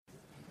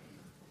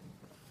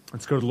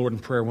Let's go to the Lord in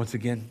prayer once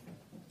again.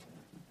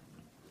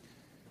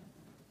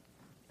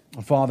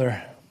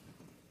 Father,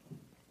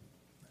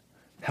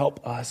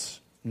 help us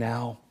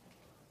now.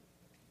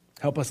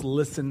 Help us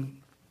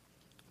listen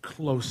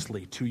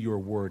closely to your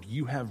word.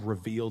 You have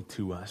revealed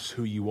to us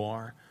who you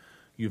are.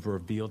 You've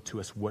revealed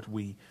to us what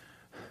we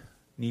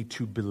need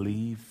to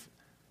believe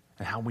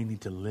and how we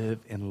need to live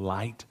in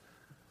light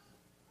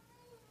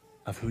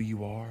of who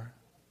you are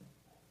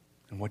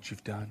and what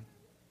you've done.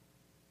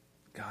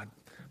 God,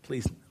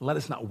 please let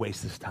us not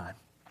waste this time.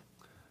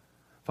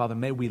 Father,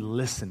 may we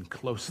listen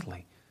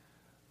closely.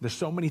 There's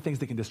so many things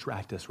that can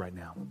distract us right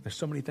now. There's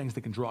so many things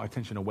that can draw our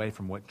attention away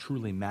from what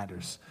truly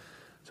matters.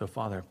 So,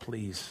 Father,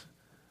 please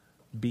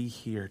be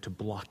here to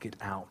block it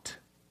out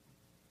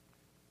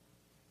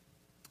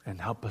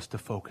and help us to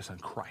focus on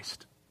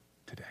Christ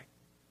today.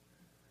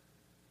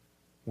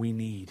 We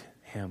need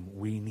him.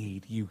 We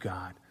need you,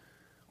 God.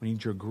 We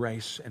need your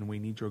grace, and we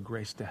need your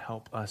grace to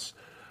help us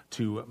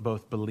to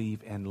both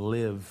believe and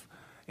live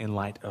in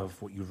light of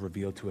what you've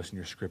revealed to us in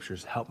your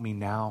scriptures. Help me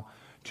now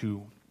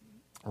to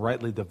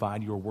rightly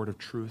divide your word of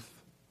truth.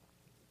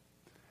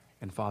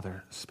 And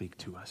Father, speak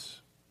to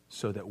us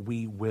so that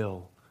we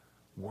will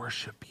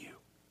worship you.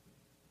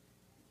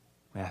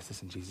 I ask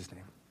this in Jesus'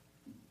 name.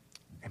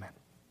 Amen.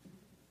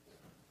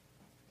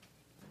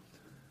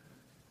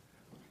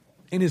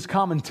 In his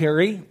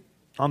commentary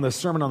on the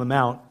Sermon on the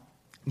Mount,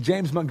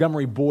 James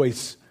Montgomery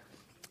Boyce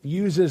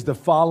uses the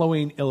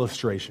following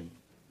illustration.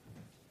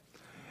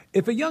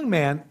 If a young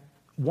man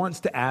wants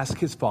to ask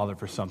his father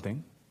for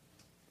something,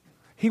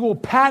 he will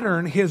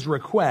pattern his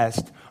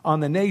request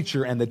on the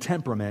nature and the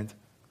temperament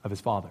of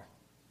his father.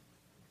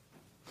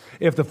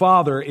 If the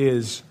father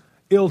is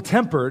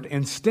ill-tempered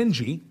and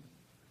stingy,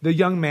 the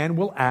young man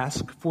will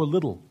ask for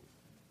little.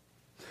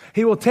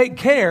 He will take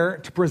care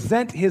to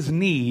present his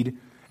need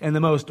in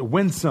the most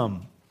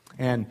winsome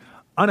and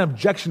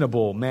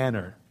unobjectionable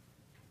manner.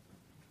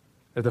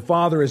 If the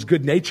father is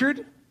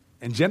good-natured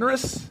and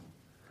generous,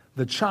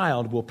 the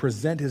child will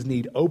present his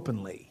need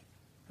openly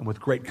and with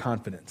great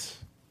confidence.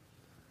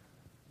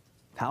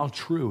 How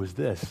true is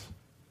this?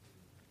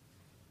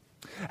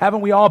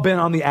 Haven't we all been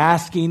on the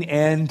asking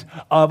end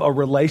of a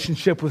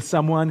relationship with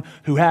someone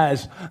who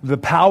has the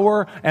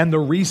power and the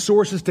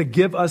resources to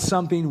give us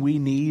something we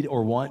need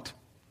or want?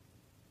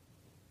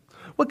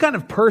 What kind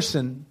of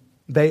person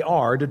they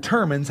are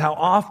determines how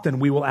often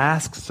we will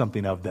ask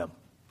something of them.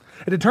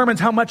 It determines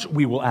how much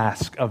we will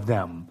ask of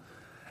them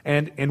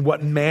and in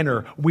what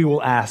manner we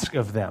will ask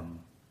of them.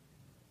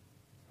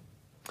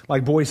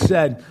 Like Boyce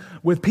said,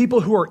 with people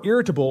who are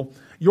irritable,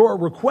 your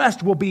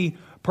request will be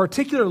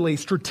particularly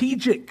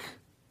strategic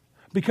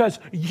because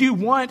you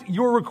want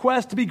your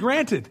request to be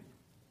granted.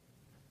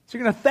 So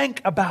you're going to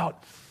think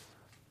about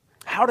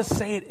how to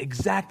say it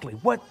exactly.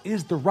 What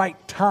is the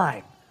right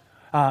time?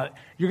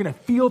 You're going to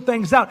feel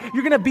things out.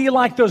 You're going to be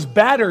like those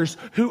batters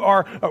who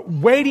are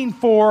waiting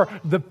for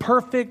the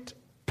perfect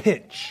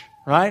pitch,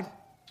 right?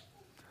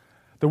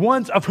 The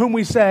ones of whom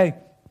we say,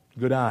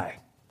 good eye,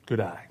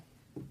 good eye.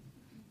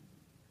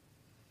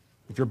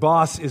 If your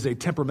boss is a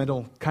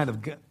temperamental kind of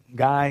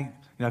guy,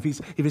 if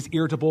he's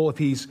irritable, if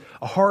he's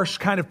a harsh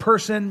kind of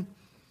person,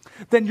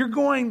 then you're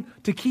going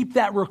to keep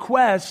that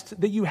request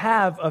that you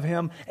have of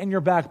him in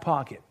your back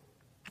pocket.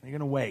 You're going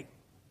to wait.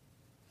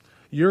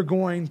 You're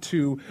going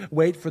to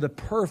wait for the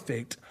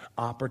perfect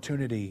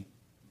opportunity.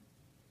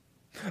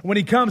 When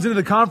he comes into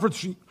the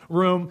conference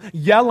room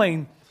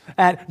yelling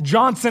at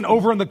Johnson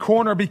over in the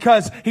corner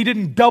because he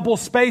didn't double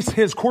space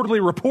his quarterly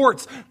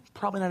reports,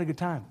 probably not a good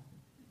time.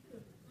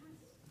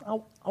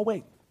 I'll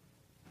wait.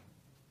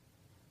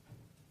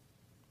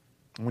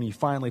 When you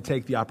finally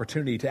take the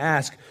opportunity to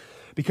ask,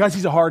 because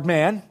he's a hard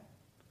man,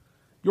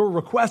 your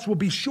request will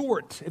be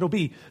short. It'll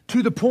be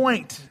to the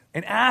point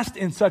and asked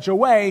in such a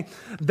way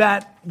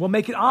that will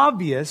make it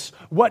obvious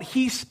what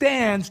he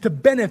stands to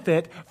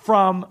benefit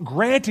from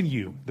granting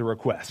you the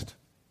request.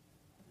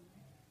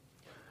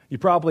 You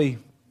probably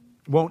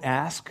won't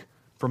ask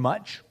for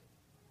much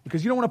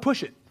because you don't want to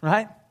push it,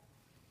 right?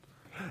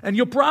 And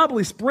you'll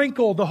probably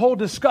sprinkle the whole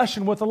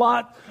discussion with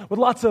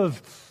lots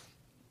of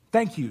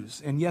thank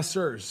yous and yes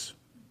sirs.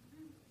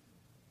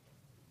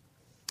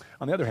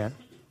 On the other hand,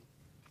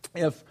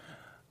 if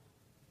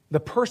the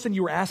person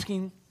you are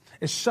asking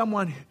is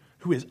someone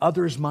who is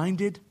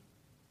others-minded,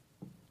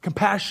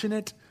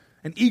 compassionate,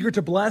 and eager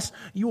to bless,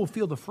 you will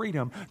feel the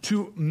freedom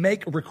to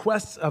make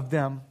requests of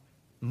them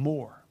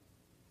more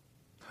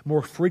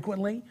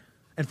frequently,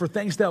 and for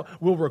things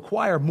that will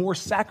require more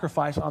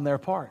sacrifice on their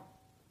part.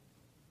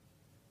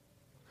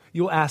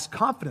 You'll ask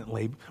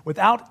confidently,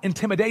 without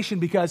intimidation,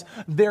 because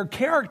their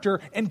character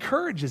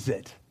encourages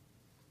it.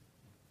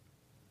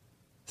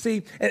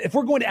 See, if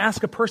we're going to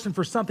ask a person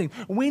for something,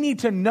 we need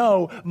to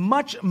know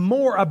much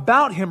more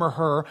about him or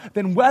her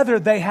than whether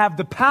they have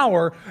the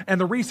power and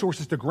the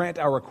resources to grant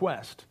our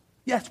request.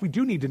 Yes, we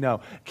do need to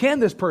know, can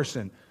this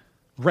person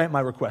grant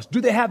my request?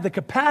 Do they have the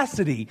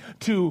capacity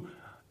to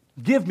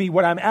give me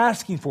what I'm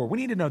asking for? We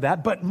need to know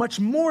that, but much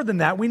more than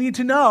that, we need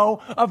to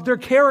know of their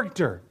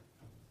character.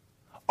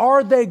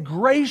 Are they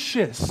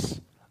gracious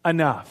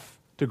enough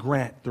to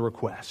grant the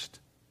request?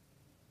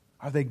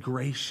 Are they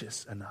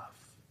gracious enough?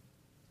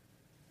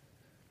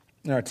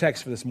 In our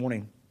text for this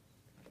morning,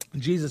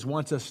 Jesus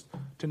wants us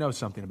to know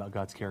something about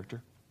God's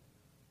character.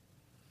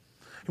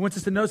 He wants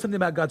us to know something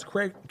about God's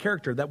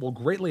character that will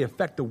greatly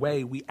affect the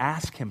way we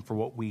ask him for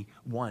what we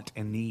want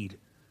and need.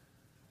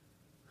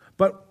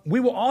 But we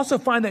will also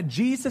find that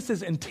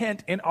Jesus'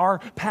 intent in our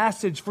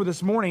passage for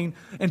this morning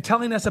in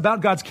telling us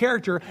about God's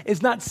character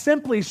is not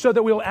simply so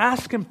that we'll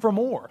ask him for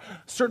more.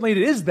 Certainly it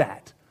is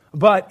that.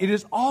 But it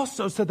is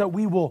also so that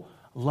we will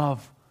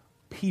love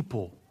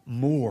people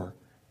more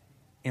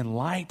in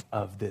light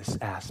of this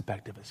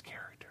aspect of his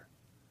character.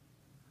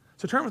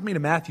 So turn with me to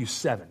Matthew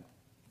 7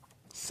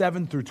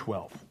 through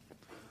 12.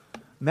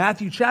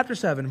 Matthew chapter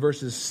 7,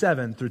 verses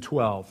 7 through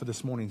 12 for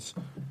this morning's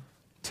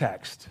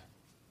text.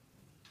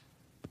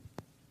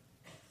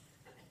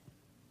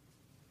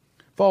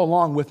 Follow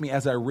along with me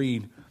as I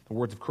read the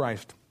words of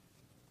Christ.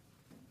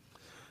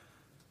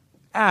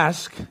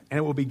 Ask, and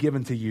it will be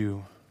given to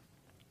you.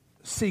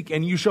 Seek,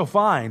 and you shall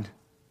find.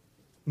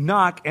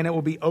 Knock, and it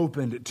will be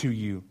opened to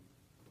you.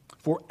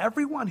 For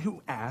everyone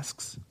who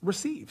asks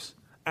receives,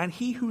 and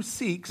he who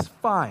seeks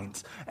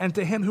finds, and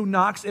to him who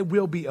knocks it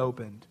will be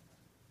opened.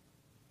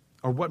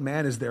 Or what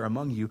man is there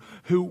among you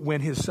who,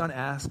 when his son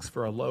asks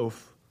for a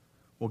loaf,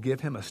 will give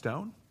him a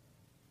stone?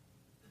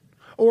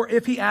 Or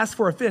if he asks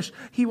for a fish,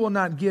 he will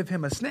not give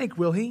him a snake,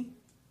 will he?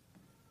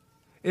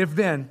 If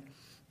then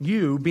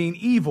you, being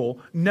evil,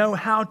 know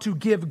how to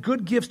give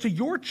good gifts to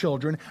your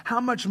children, how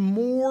much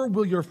more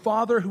will your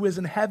Father who is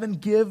in heaven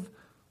give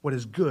what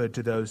is good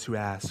to those who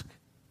ask?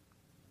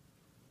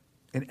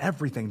 In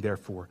everything,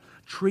 therefore,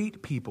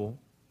 treat people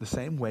the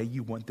same way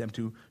you want them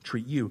to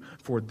treat you,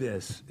 for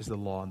this is the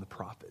law and the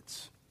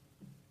prophets.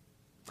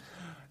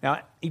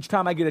 Now, each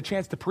time I get a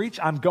chance to preach,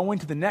 I'm going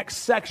to the next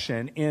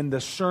section in the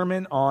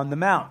Sermon on the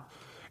Mount.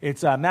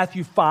 It's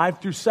Matthew 5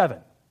 through 7.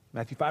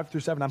 Matthew 5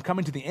 through 7. I'm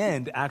coming to the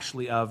end,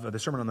 actually, of the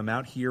Sermon on the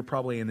Mount here,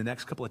 probably in the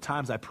next couple of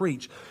times I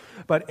preach.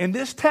 But in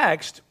this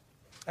text,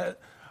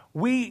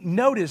 we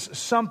notice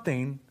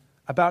something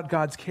about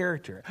God's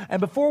character. And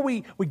before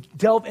we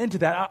delve into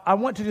that, I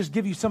want to just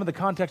give you some of the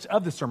context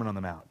of the Sermon on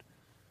the Mount.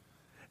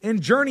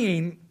 In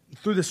journeying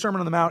through the Sermon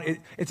on the Mount,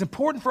 it's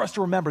important for us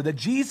to remember that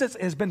Jesus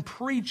has been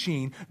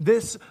preaching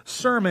this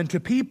sermon to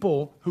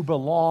people who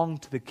belong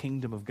to the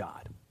kingdom of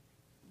God.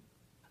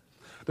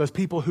 Those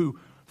people who,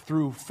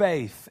 through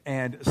faith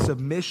and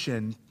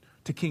submission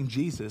to King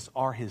Jesus,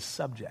 are his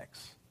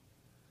subjects.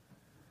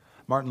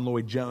 Martin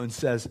Lloyd-Jones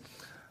says,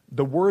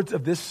 the words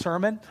of this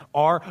sermon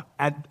are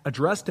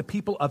addressed to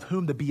people of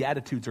whom the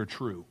Beatitudes are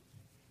true.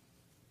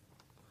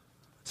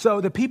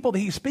 So the people that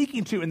he's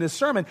speaking to in this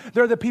sermon,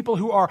 they're the people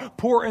who are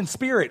poor in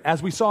spirit,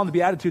 as we saw in the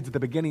Beatitudes at the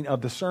beginning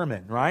of the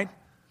sermon, right?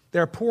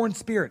 They're poor in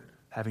spirit,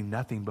 having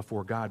nothing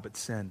before God but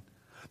sin.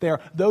 They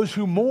are those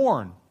who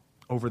mourn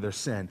over their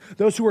sin,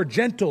 those who are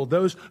gentle,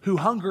 those who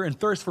hunger and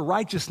thirst for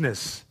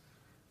righteousness.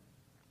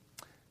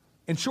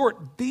 In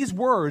short, these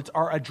words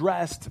are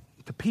addressed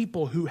to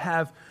people who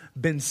have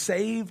been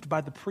saved by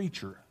the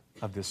preacher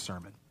of this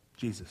sermon,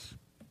 Jesus.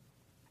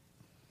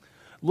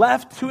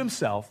 Left to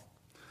himself,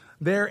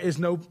 there is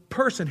no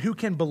person who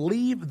can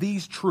believe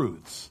these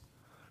truths,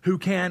 who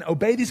can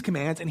obey these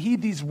commands and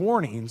heed these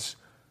warnings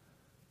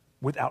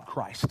without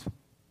Christ.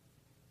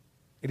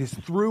 It is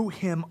through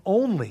him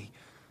only.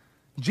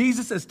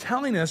 Jesus is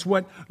telling us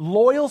what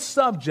loyal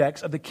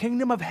subjects of the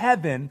kingdom of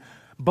heaven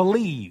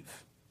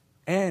believe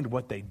and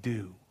what they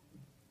do.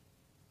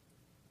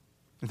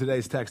 In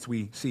today's text,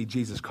 we see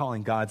Jesus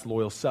calling God's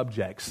loyal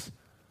subjects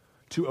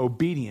to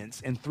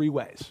obedience in three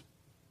ways.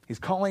 He's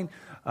calling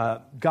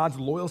God's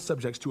loyal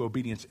subjects to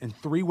obedience in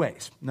three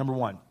ways. Number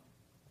one,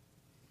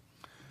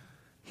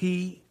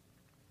 he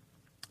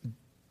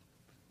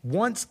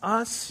wants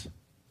us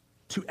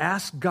to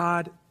ask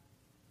God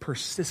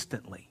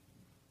persistently.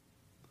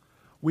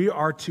 We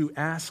are to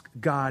ask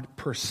God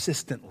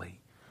persistently.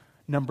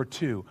 Number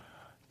two,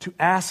 to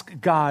ask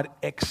God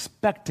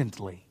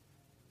expectantly.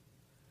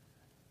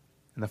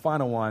 And the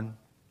final one,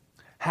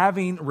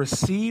 having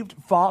received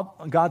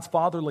God's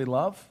fatherly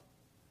love,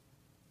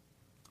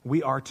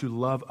 we are to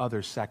love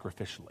others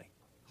sacrificially,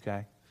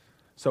 okay?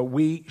 So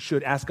we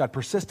should ask God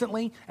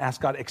persistently,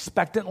 ask God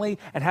expectantly,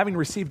 and having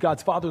received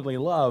God's fatherly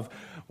love,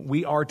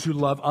 we are to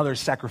love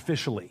others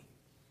sacrificially.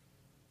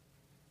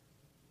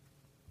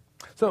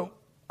 So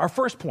our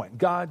first point,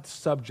 God's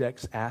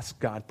subjects ask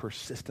God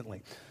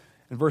persistently.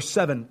 In verse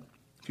 7,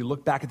 if you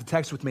look back at the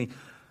text with me,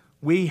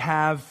 we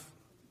have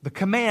the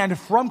command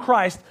from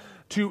Christ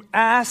to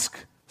ask,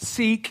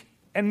 seek,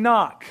 and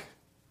knock.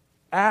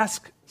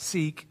 Ask,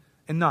 seek,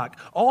 and knock.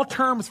 All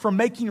terms for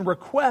making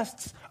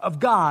requests of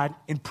God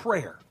in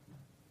prayer.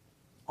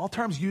 All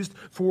terms used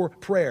for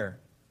prayer.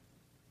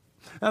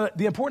 Now,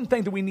 the important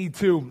thing that we need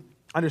to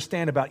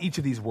understand about each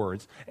of these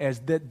words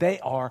is that they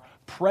are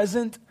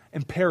present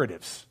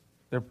imperatives.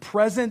 They're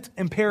present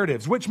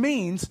imperatives, which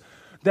means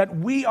that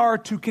we are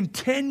to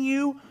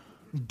continue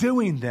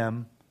doing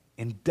them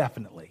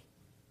indefinitely.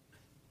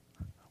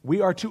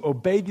 We are to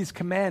obey these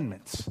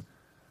commandments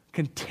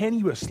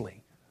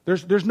continuously.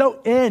 There's no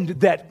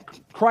end that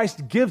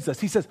Christ gives us.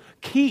 He says,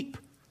 keep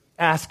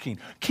asking,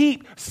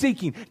 keep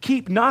seeking,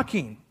 keep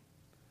knocking.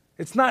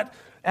 It's not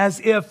as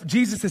if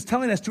Jesus is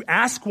telling us to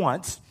ask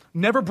once,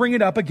 never bring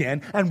it up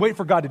again, and wait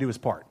for God to do his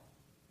part.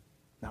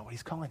 Not what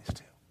he's calling us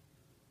to.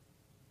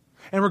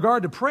 In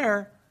regard to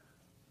prayer,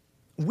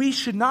 we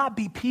should not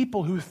be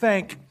people who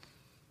think,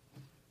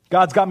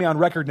 God's got me on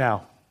record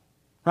now,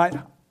 right?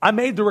 I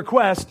made the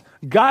request.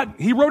 God,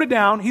 he wrote it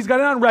down. He's got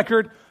it on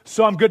record,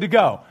 so I'm good to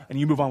go. And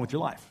you move on with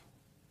your life.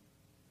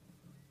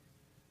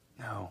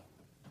 No.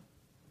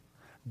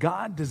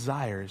 God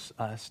desires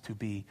us to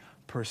be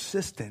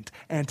persistent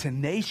and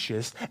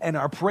tenacious in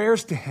our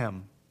prayers to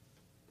him.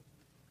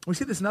 We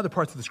see this in other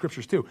parts of the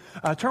scriptures too.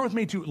 Turn with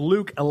me to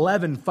Luke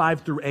 11,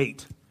 5 through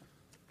 8.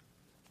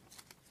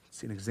 Let's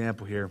see an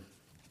example here.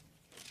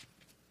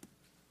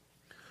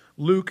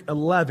 Luke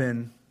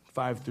 11,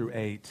 5 through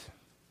 8.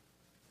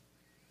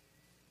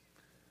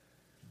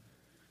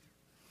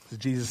 This is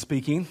Jesus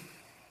speaking.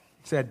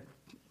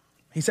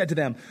 He said to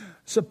them,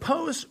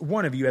 suppose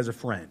one of you has a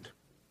friend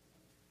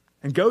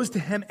and goes to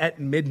him at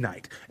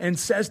midnight and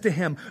says to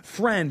him,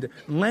 friend,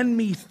 lend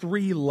me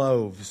 3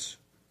 loaves.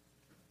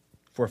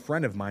 For a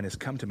friend of mine has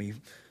come to me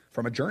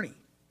from a journey,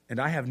 and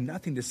I have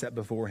nothing to set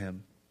before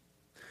him.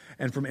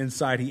 And from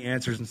inside he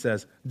answers and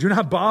says, do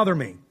not bother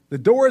me. The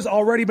door has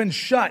already been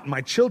shut.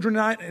 My children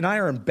and I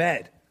are in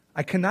bed.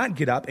 I cannot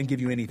get up and give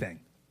you anything.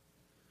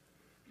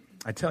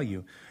 I tell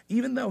you,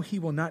 even though he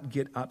will not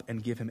get up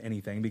and give him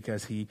anything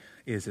because he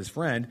is his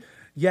friend,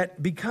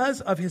 yet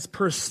because of his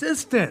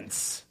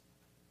persistence,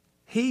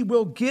 he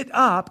will get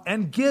up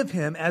and give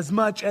him as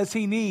much as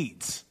he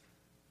needs.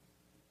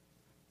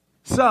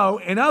 So,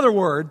 in other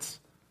words,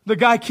 the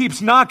guy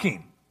keeps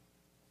knocking.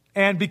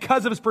 And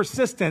because of his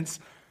persistence,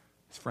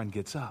 his friend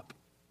gets up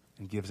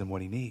and gives him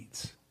what he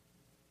needs.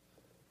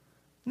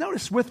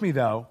 Notice with me,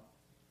 though,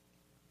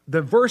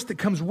 the verse that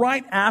comes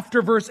right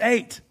after verse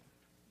 8.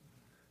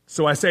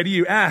 So I say to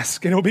you,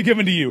 ask and it will be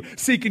given to you.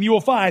 Seek and you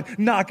will find.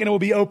 Knock and it will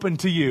be opened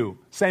to you.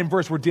 Same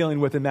verse we're dealing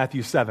with in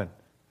Matthew 7.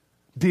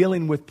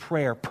 Dealing with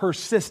prayer,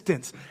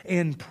 persistence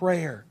in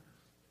prayer.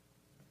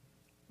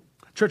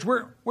 Church,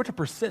 we're to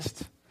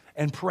persist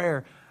in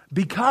prayer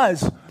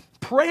because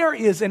prayer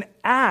is an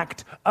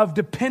act of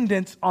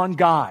dependence on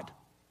God.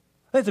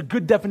 That's a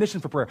good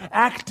definition for prayer.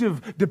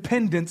 Active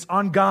dependence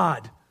on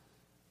God.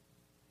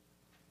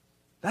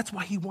 That's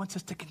why he wants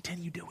us to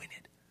continue doing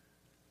it.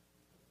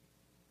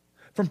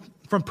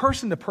 From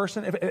person to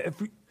person,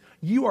 if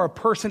you are a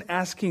person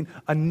asking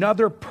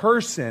another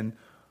person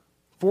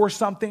for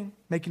something,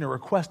 making a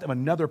request of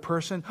another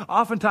person,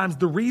 oftentimes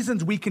the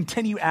reasons we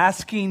continue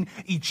asking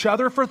each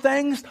other for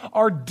things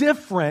are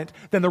different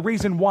than the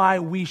reason why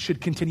we should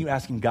continue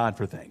asking God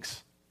for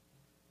things.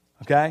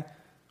 Okay?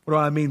 What do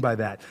I mean by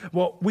that?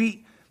 Well,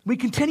 we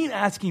continue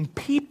asking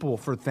people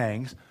for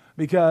things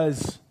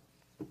because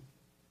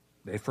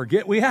they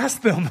forget we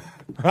asked them,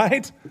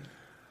 right?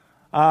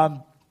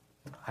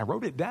 I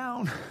wrote it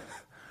down.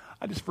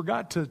 I just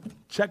forgot to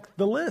check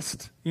the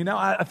list. You know,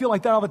 I feel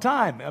like that all the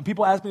time.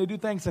 People ask me to do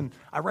things and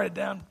I write it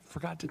down,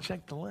 forgot to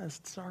check the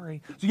list.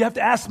 Sorry. So you have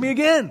to ask me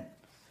again.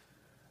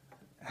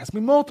 Ask me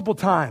multiple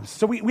times.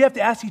 So we have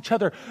to ask each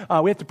other.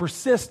 We have to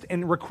persist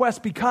in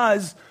request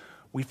because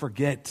we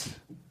forget.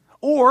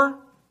 Or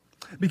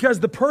because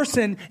the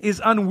person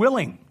is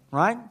unwilling,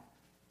 right?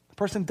 The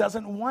person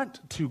doesn't want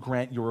to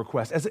grant your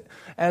request,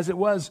 as it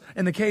was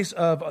in the case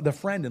of the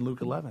friend in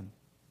Luke 11.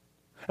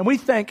 And we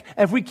think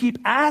if we keep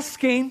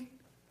asking,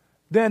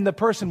 then the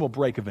person will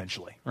break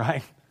eventually,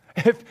 right?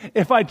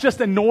 If I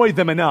just annoy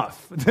them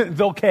enough,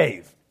 they'll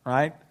cave,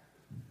 right?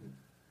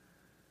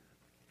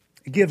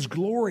 It gives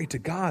glory to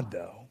God,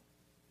 though,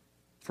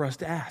 for us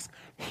to ask.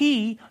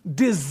 He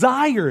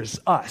desires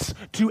us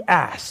to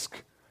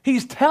ask.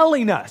 He's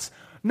telling us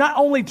not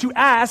only to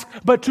ask,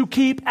 but to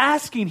keep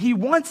asking. He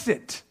wants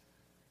it.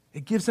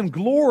 It gives him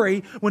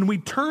glory when we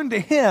turn to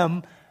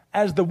him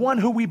as the one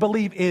who we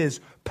believe is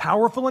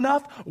powerful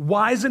enough,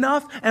 wise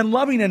enough, and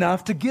loving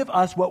enough to give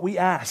us what we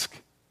ask.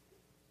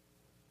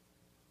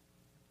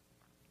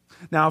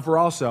 Now, if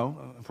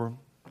we're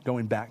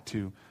going back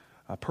to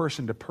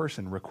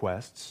person-to-person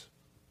requests,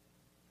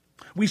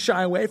 we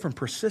shy away from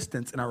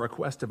persistence in our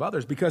request of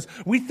others because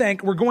we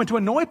think we're going to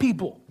annoy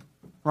people,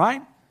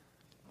 right?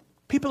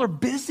 People are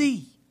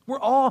busy. We're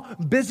all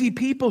busy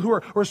people who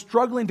are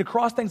struggling to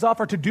cross things off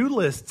our to-do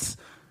lists.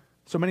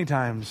 So many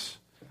times,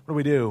 what do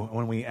we do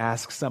when we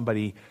ask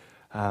somebody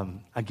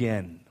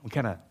again? We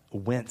kind of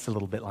wince a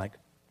little bit like,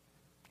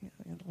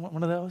 want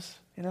one of those,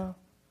 you know?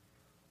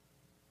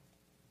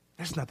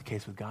 That's not the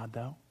case with God,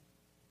 though.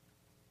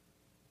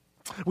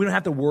 We don't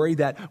have to worry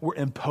that we're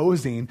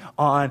imposing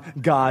on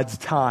God's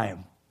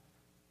time,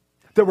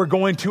 that we're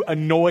going to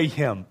annoy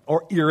him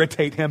or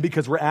irritate him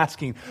because we're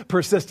asking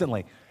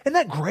persistently. Isn't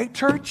that great,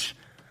 church?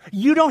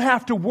 You don't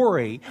have to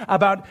worry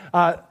about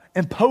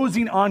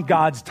imposing on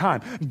God's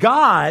time.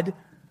 God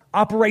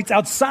operates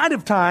outside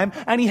of time,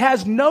 and he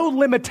has no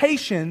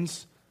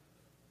limitations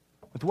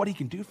with what he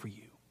can do for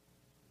you.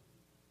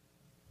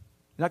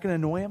 You're not going to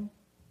annoy him?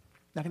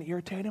 Not going to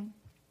irritate him?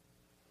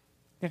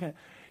 You're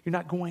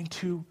not going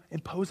to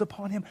impose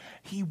upon him?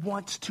 He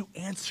wants to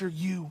answer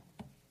you.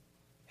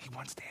 He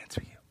wants to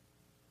answer you.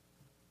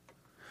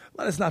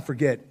 Let us not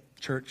forget,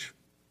 church,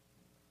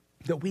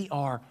 that we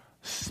are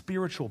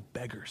spiritual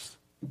beggars.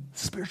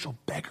 Spiritual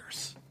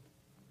beggars.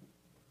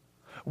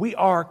 We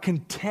are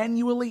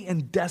continually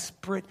in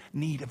desperate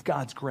need of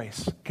God's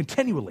grace.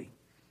 Continually.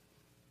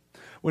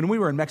 When we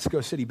were in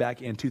Mexico City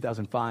back in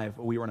 2005,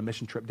 we were on a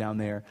mission trip down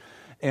there,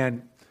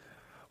 and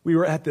we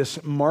were at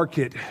this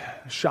market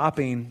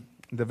shopping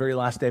the very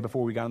last day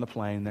before we got on the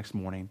plane next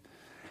morning.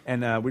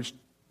 And we're just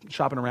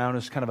shopping around. It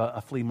was kind of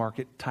a flea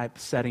market type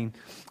setting.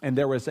 And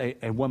there was a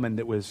woman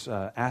that was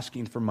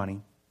asking for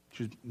money.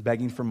 She was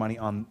begging for money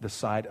on the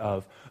side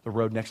of the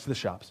road next to the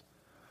shops.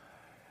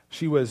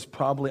 She was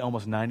probably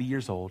almost 90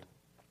 years old.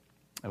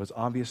 It was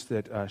obvious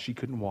that she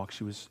couldn't walk.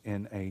 She was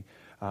in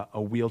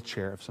a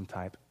wheelchair of some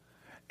type.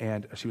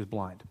 And she was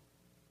blind.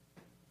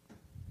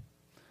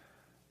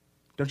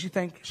 Don't you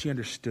think she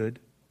understood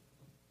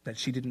that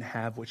she didn't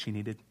have what she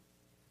needed?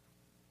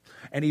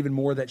 And even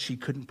more, that she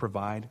couldn't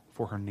provide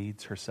for her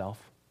needs herself?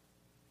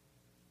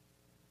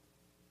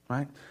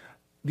 Right?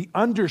 The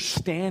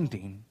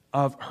understanding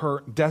of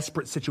her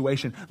desperate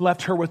situation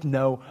left her with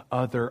no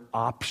other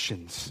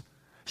options.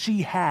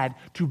 She had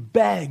to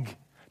beg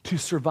to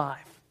survive.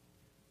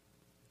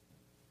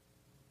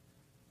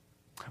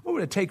 What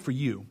would it take for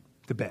you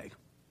to beg?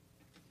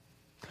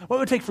 What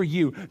would it take for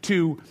you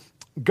to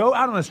go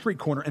out on a street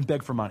corner and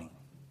beg for money?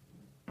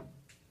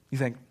 You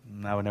think,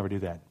 I would never do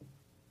that.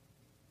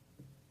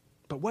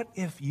 But what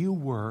if you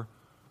were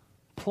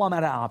plumb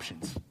out of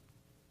options?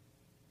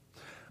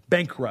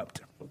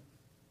 Bankrupt,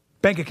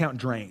 bank account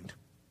drained,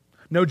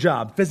 no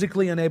job,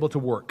 physically unable to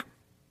work,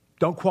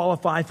 don't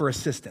qualify for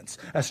assistance,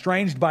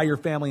 estranged by your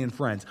family and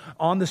friends,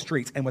 on the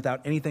streets and without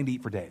anything to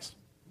eat for days.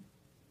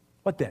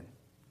 What then?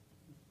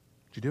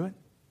 Would you do it?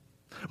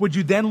 Would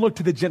you then look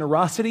to the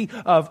generosity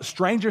of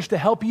strangers to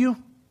help you?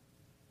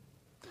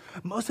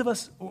 Most of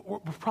us, we're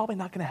probably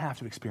not going to have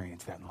to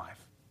experience that in life.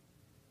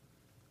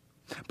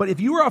 But if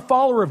you are a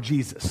follower of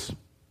Jesus,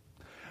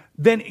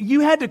 then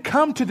you had to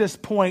come to this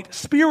point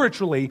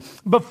spiritually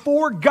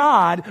before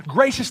God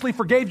graciously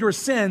forgave your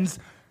sins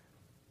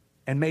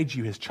and made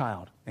you his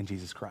child in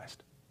Jesus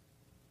Christ.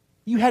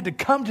 You had to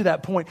come to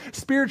that point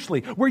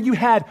spiritually where you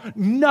had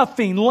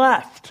nothing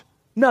left,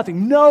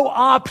 nothing, no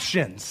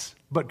options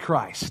but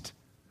Christ.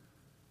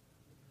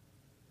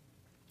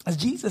 As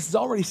Jesus has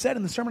already said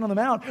in the Sermon on the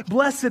Mount,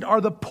 blessed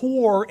are the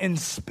poor in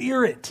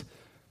spirit,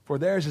 for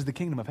theirs is the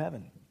kingdom of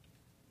heaven.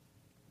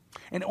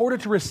 In order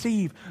to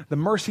receive the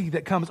mercy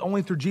that comes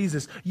only through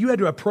Jesus, you had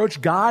to approach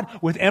God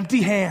with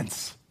empty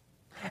hands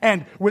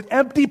and with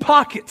empty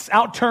pockets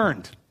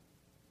outturned.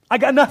 I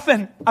got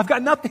nothing. I've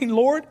got nothing,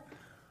 Lord.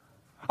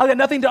 I've got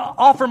nothing to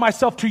offer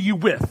myself to you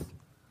with.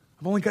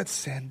 I've only got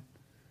sin.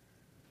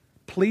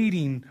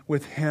 Pleading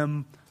with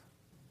him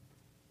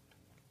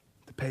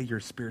to pay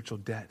your spiritual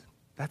debt.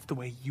 That's the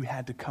way you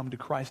had to come to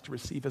Christ to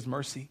receive his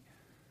mercy.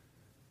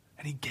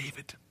 And he gave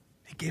it.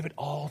 He gave it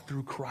all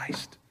through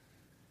Christ.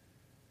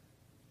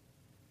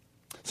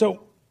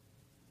 So,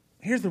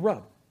 here's the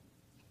rub.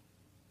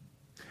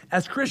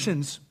 As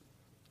Christians,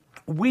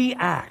 we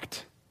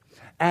act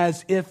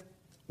as if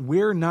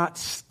we're not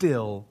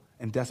still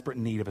in desperate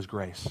need of his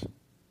grace.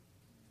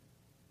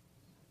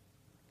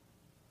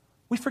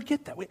 We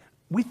forget that.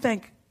 We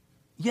think,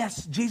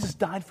 yes, Jesus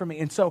died for me.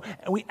 And so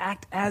we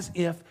act as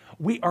if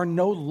we are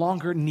no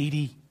longer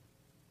needy.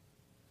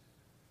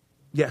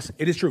 Yes,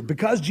 it is true.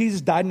 Because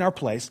Jesus died in our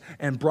place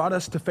and brought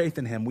us to faith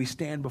in him, we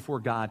stand before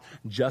God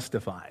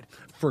justified,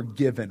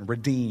 forgiven,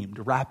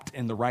 redeemed, wrapped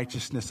in the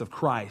righteousness of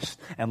Christ,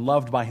 and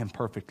loved by him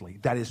perfectly.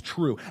 That is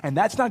true. And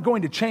that's not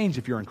going to change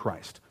if you're in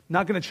Christ.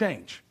 Not going to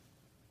change.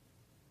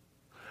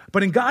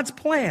 But in God's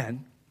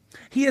plan,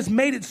 he has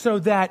made it so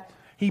that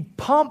he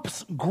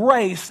pumps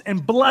grace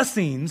and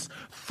blessings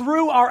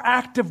through our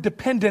act of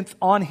dependence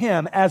on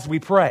him as we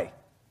pray.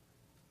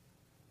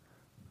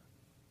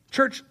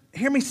 Church,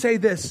 hear me say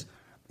this.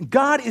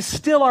 God is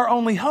still our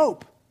only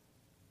hope.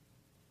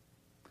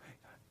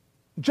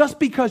 Just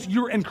because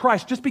you're in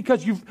Christ, just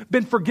because you've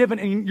been forgiven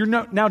and you're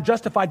now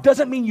justified,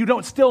 doesn't mean you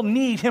don't still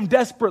need him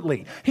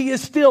desperately. He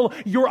is still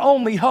your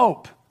only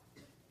hope.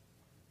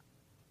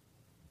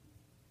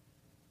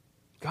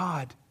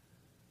 God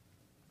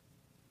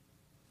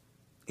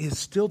is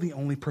still the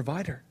only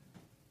provider.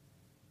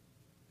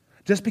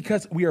 Just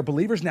because we are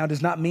believers now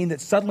does not mean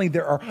that suddenly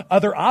there are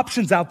other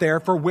options out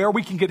there for where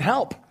we can get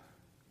help.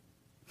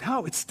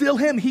 No, it's still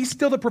him. He's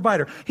still the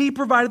provider. He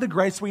provided the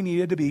grace we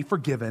needed to be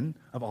forgiven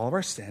of all of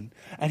our sin,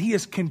 and he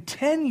is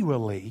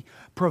continually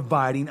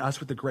providing us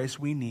with the grace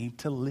we need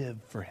to live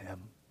for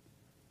him.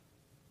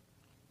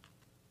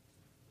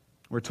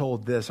 We're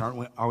told this, aren't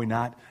we? Are we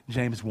not?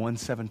 James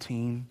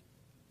 1:17.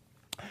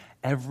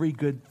 Every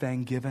good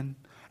thing given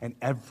and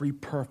every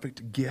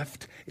perfect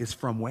gift is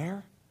from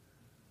where?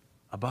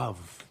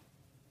 Above.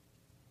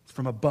 It's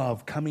from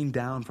above, coming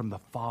down from the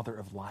Father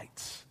of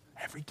lights.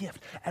 Every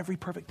gift, every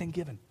perfect thing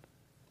given.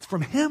 It's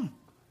from him.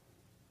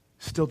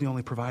 still the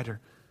only provider.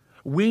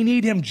 We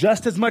need him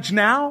just as much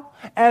now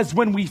as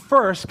when we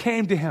first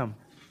came to him.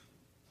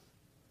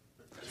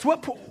 So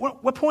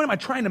what point am I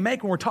trying to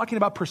make when we're talking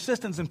about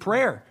persistence in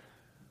prayer?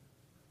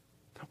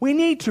 We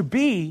need to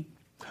be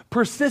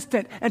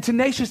persistent and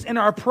tenacious in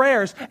our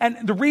prayers.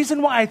 And the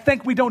reason why I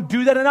think we don't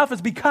do that enough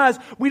is because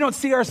we don't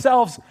see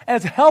ourselves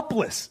as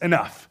helpless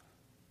enough.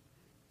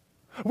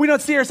 We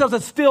don't see ourselves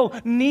as still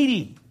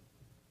needy.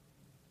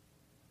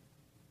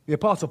 The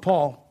Apostle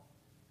Paul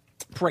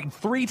prayed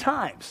 3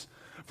 times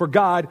for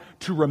God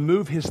to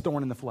remove his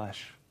thorn in the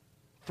flesh.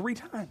 3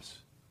 times.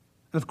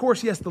 And of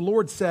course, yes, the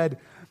Lord said,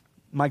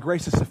 my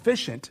grace is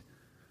sufficient.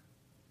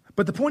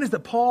 But the point is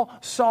that Paul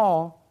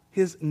saw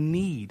his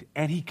need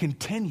and he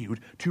continued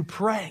to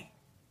pray.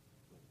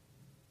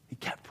 He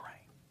kept praying.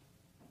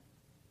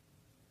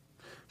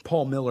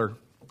 Paul Miller,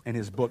 in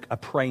his book, A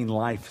Praying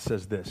Life,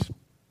 says this.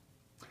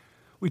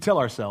 We tell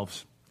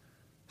ourselves,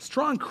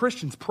 strong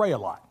Christians pray a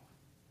lot.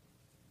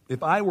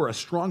 If I were a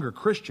stronger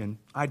Christian,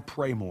 I'd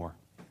pray more.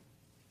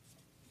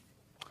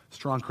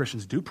 Strong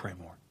Christians do pray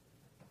more.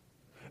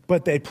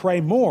 But they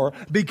pray more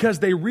because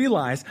they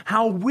realize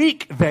how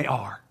weak they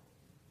are.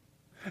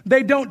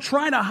 They don't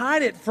try to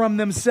hide it from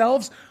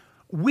themselves.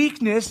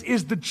 Weakness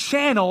is the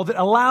channel that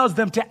allows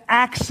them to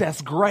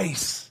access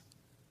grace.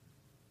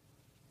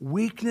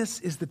 Weakness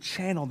is the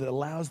channel that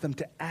allows them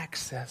to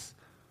access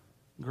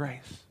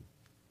grace.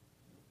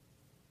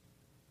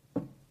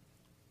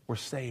 We're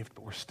saved,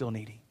 but we're still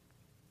needy.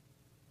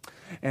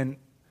 And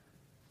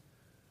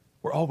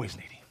we're always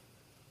needy.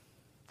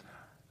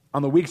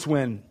 On the weeks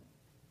when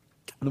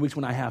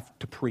I have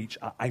to preach,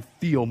 I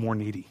feel more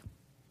needy.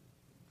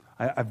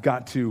 I've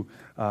got to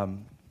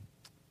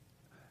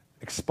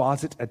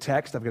exposit a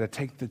text. I've got to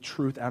take the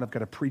truth out. I've got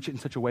to preach it in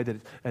such a way that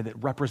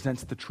it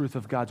represents the truth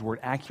of God's word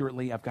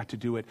accurately. I've got to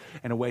do it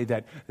in a way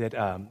that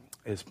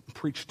is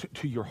preached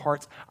to your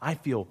hearts. I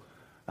feel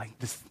like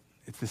this.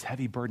 It's this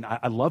heavy burden.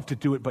 I love to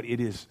do it, but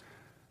it's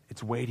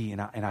weighty,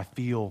 and I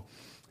feel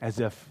as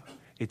if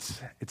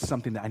it's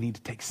something that I need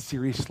to take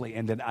seriously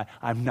and that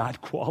I'm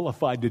not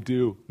qualified to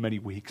do many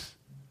weeks.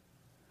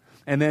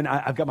 And then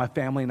I've got my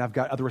family and I've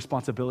got other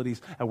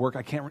responsibilities at work.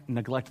 I can't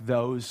neglect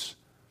those.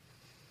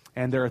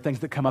 And there are things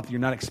that come up that you're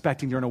not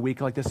expecting during a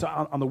week like this. So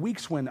on the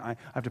weeks when I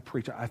have to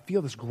preach, I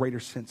feel this greater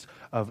sense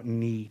of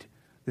need,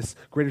 this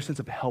greater sense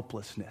of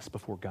helplessness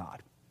before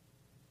God.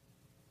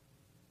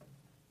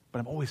 But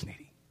I'm always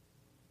needy.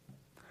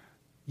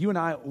 You and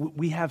I,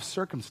 we have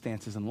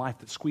circumstances in life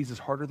that squeeze us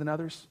harder than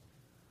others,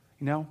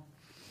 you know?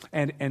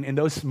 And in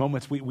those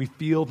moments, we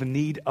feel the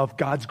need of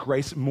God's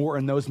grace more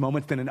in those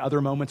moments than in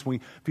other moments.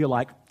 We feel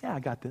like, yeah, I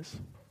got this.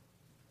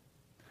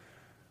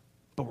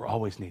 But we're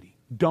always needy.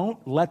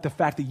 Don't let the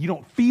fact that you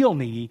don't feel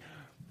needy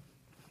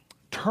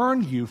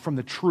turn you from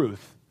the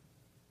truth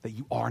that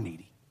you are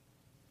needy.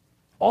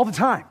 All the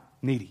time,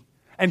 needy.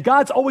 And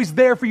God's always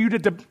there for you to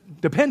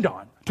depend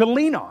on, to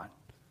lean on.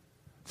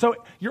 So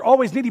you're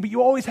always needy, but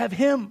you always have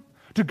him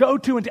to go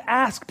to and to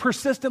ask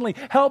persistently,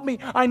 help me,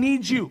 I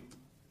need you.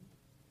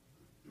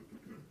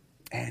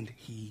 And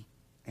he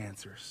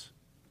answers.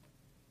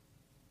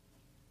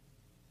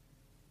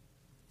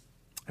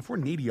 If we're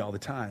needy all the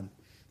time,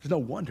 there's no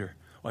wonder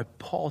why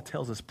Paul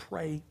tells us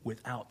pray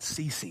without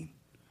ceasing.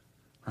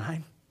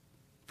 Right?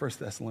 1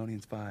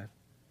 Thessalonians 5.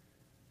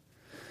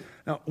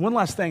 Now, one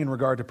last thing in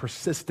regard to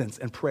persistence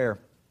and prayer.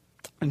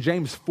 In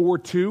James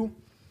 4:2,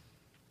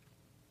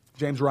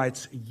 James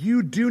writes,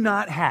 you do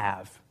not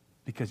have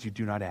because you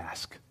do not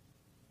ask.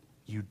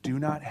 You do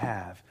not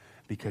have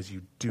because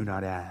you do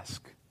not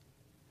ask.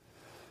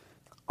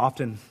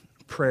 Often,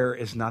 prayer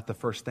is not the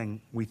first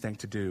thing we think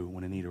to do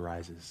when a need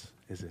arises,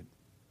 is it?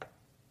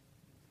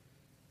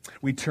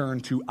 We turn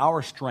to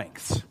our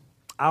strengths,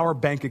 our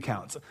bank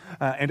accounts,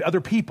 and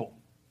other people.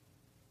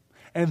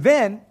 And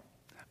then,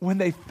 when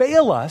they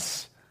fail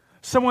us,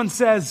 someone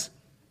says,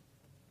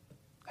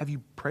 have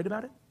you prayed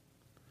about it?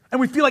 And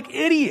we feel like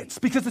idiots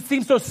because it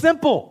seems so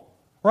simple,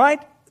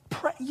 right?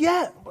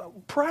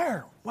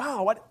 Prayer.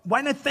 Wow,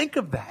 why didn't I think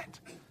of that?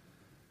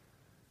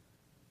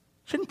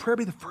 Shouldn't prayer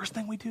be the first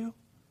thing we do?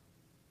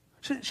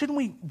 Shouldn't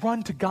we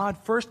run to God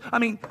first? I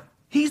mean,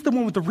 he's the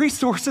one with the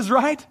resources,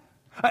 right?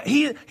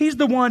 He's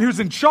the one who's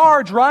in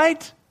charge,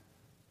 right?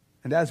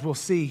 And as we'll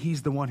see,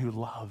 he's the one who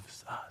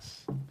loves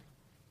us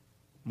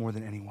more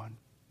than anyone.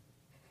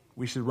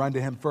 We should run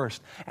to him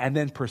first and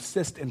then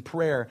persist in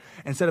prayer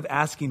instead of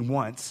asking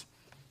once,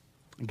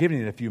 giving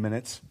it a few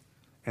minutes,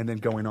 and then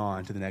going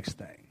on to the next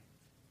thing.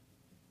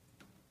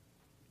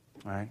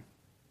 All right?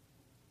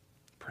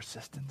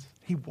 Persistence.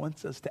 He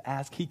wants us to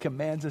ask. He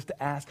commands us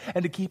to ask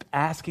and to keep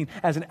asking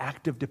as an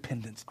act of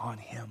dependence on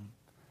him.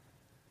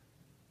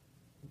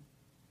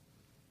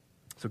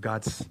 So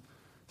God's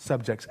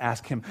subjects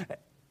ask him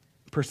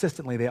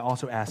persistently. They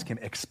also ask him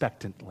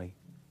expectantly.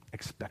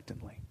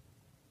 Expectantly.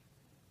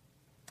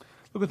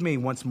 Look with me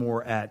once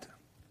more at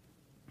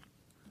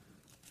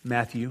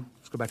Matthew.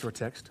 Let's go back to our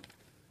text.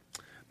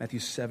 Matthew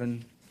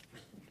 7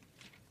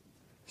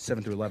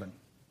 through 11.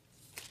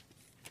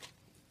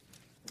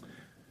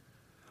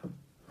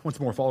 Once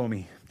more, follow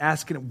me.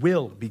 Ask and it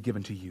will be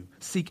given to you.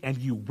 Seek and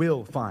you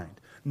will find.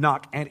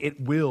 Knock and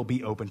it will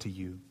be open to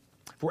you.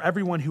 For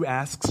everyone who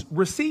asks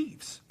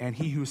receives, and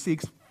he who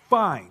seeks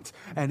finds,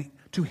 and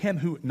to him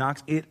who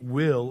knocks it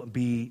will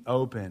be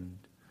opened.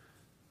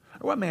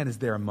 Or what man is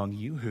there among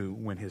you who,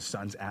 when his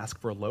sons ask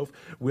for a loaf,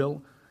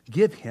 will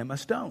give him a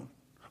stone?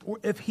 Or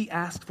if he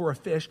asks for a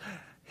fish,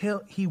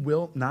 he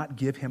will not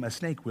give him a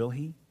snake, will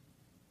he?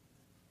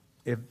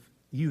 If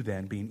you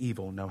then, being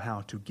evil, know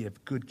how to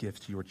give good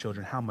gifts to your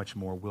children, how much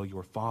more will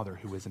your Father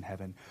who is in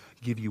heaven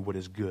give you what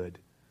is good?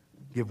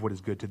 Give what is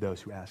good to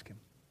those who ask him.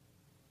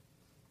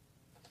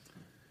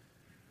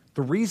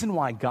 The reason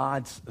why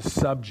God's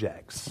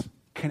subjects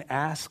can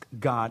ask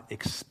God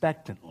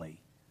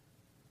expectantly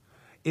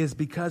is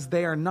because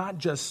they are not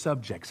just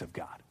subjects of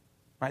God,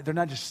 right? They're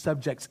not just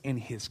subjects in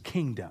his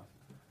kingdom.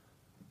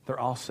 They're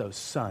also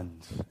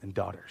sons and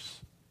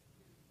daughters.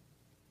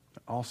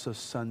 They're also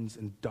sons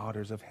and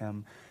daughters of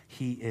him.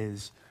 He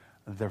is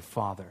their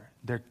father,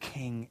 their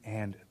king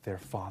and their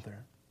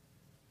father.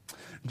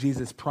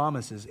 Jesus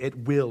promises it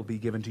will be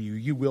given to you.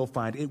 You will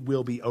find it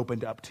will be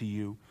opened up to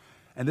you.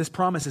 And this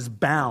promise is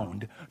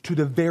bound to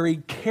the very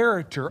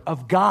character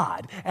of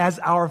God as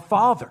our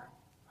Father,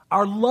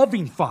 our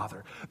loving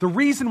Father. The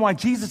reason why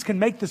Jesus can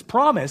make this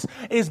promise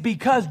is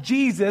because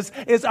Jesus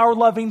is our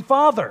loving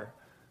Father.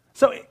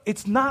 So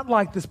it's not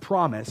like this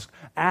promise,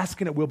 ask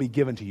and it will be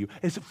given to you,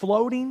 is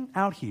floating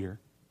out here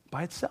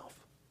by itself,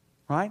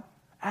 right?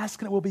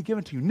 Ask and it will be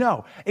given to you.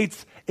 No,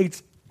 it's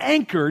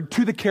anchored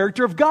to the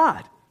character of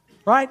God.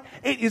 Right?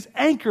 It is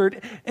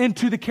anchored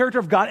into the character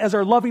of God as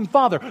our loving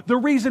Father. The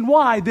reason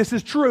why this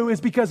is true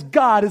is because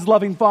God is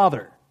loving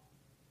Father.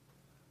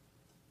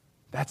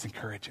 That's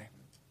encouraging.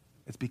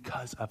 It's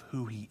because of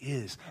who he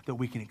is that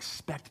we can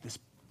expect this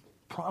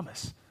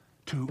promise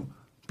to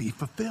be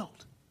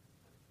fulfilled.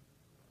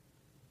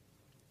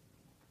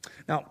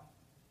 Now,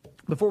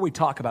 before we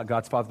talk about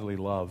God's fatherly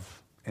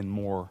love in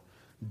more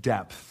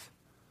depth,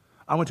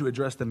 I want to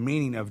address the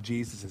meaning of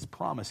Jesus'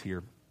 promise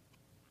here.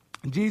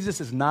 Jesus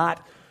is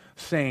not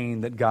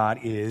saying that God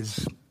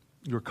is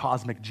your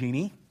cosmic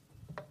genie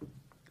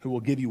who will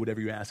give you whatever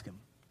you ask him.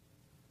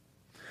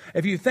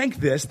 If you think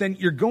this, then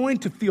you're going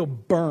to feel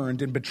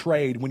burned and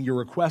betrayed when your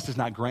request is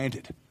not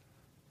granted.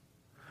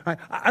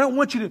 I don't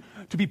want you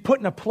to be put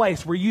in a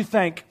place where you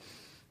think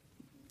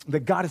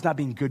that God is not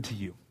being good to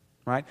you,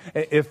 right?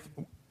 If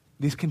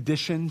these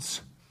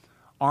conditions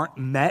aren't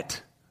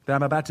met, that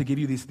I'm about to give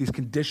you these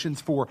conditions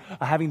for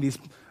having these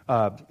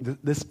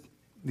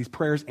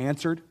prayers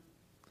answered.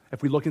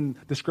 If we look in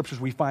the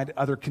scriptures, we find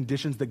other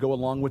conditions that go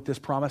along with this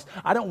promise.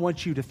 I don't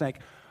want you to think,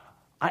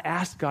 I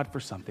asked God for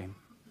something,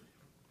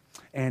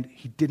 and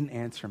he didn't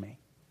answer me.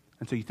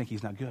 And so you think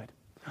he's not good.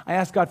 I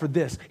asked God for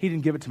this. He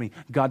didn't give it to me.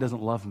 God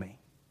doesn't love me.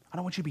 I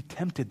don't want you to be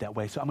tempted that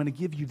way. So I'm going to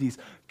give you these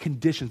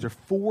conditions. There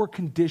are 4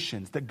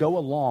 conditions that go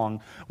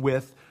along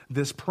with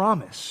this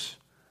promise.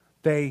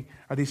 They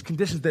are these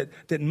conditions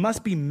that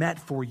must be met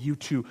for you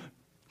to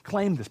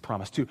claim this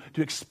promise, to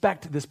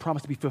expect this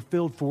promise to be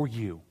fulfilled for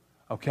you,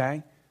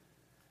 okay?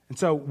 And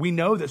so we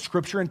know that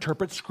Scripture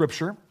interprets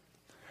Scripture,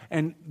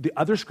 and the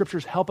other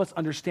Scriptures help us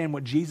understand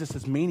what Jesus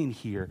is meaning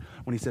here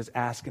when he says,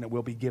 ask and it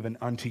will be given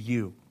unto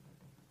you.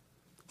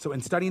 So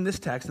in studying this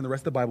text and the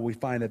rest of the Bible, we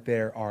find that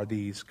there are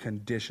these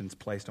conditions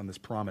placed on this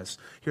promise.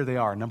 Here they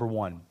are. Number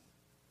 1,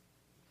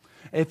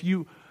 if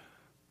you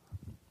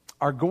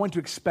are going to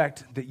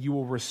expect that you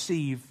will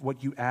receive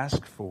what you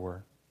ask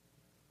for,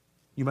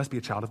 you must be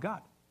a child of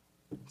God.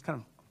 It's kind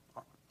of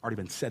already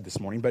been said this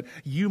morning, but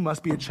you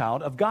must be a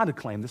child of God to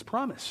claim this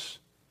promise.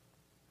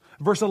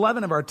 Verse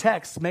 11 of our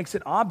text makes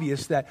it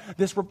obvious that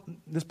this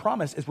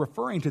promise is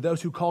referring to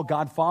those who call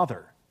God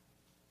Father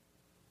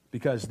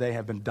because they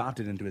have been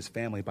adopted into his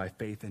family by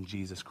faith in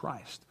Jesus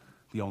Christ,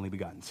 the only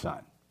begotten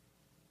Son.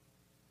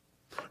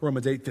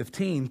 Romans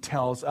 8:15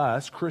 tells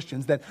us,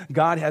 Christians, that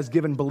God has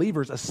given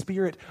believers a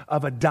spirit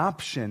of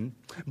adoption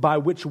by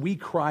which we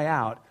cry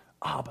out,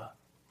 Abba,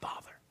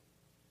 Father.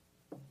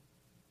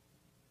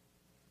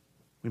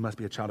 We must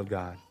be a child of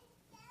God.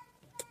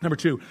 Number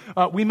 2,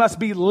 we must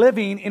be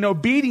living in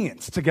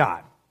obedience to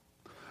God.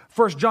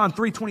 1 John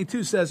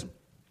 3:22 says,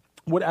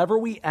 whatever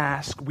we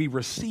ask, we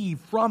receive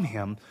from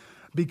him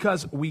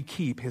because we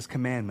keep his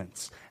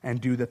commandments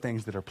and do the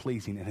things that are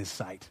pleasing in his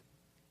sight.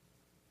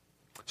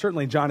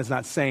 Certainly, John is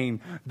not saying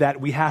that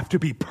we have to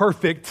be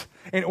perfect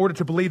in order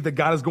to believe that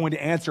God is going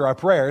to answer our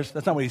prayers.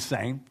 That's not what he's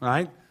saying,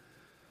 right?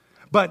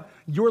 But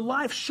your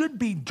life should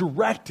be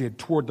directed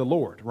toward the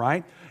Lord,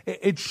 right?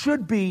 It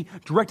should be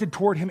directed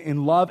toward him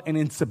in love and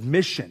in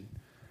submission.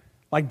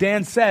 Like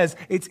Dan says,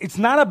 it's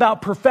not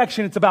about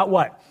perfection, it's about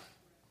what?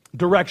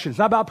 Direction. It's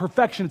not about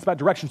perfection, it's about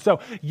direction. So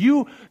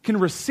you can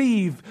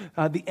receive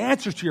the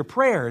answers to your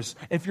prayers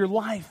if your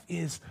life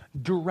is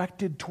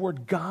directed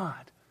toward God.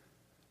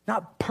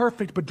 Not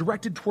perfect, but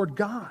directed toward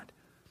God.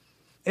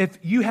 If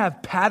you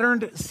have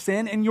patterned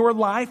sin in your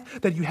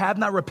life that you have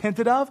not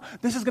repented of,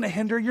 this is going to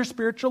hinder your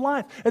spiritual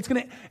life. It's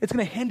going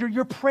to hinder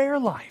your prayer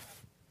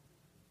life.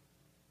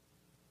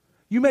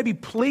 You may be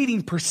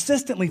pleading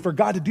persistently for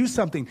God to do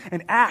something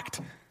and act.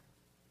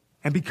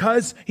 And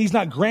because he's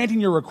not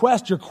granting your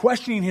request, you're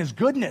questioning his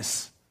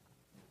goodness.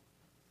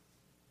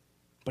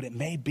 But it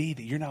may be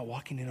that you're not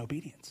walking in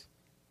obedience.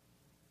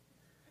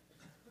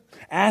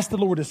 Ask the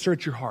Lord to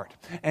search your heart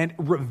and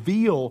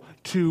reveal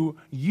to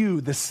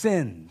you the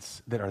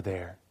sins that are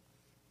there.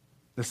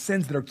 The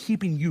sins that are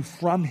keeping you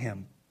from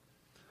him.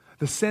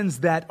 The sins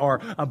that are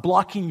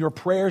blocking your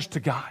prayers to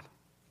God.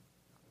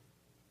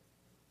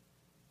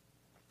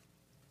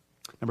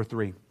 Number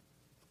 3.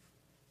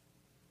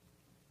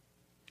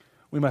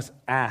 We must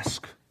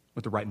ask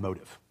with the right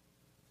motive.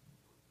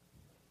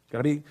 Got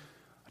to be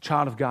a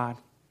child of God.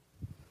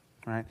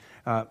 Right?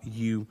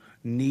 You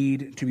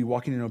need to be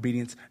walking in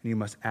obedience, and you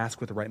must ask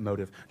with the right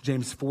motive.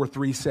 James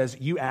 4:3 says,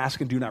 you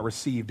ask and do not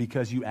receive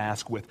because you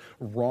ask with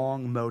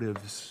wrong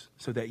motives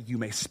so that you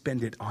may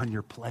spend it on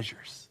your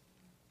pleasures.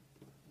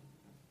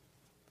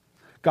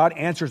 God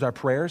answers our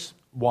prayers.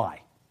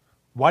 Why?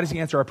 Why does he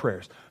answer our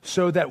prayers?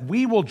 So that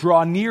we will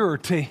draw nearer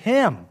to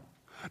him.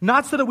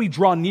 Not so that we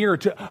draw nearer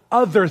to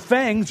other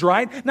things,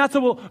 right? Not so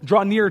we'll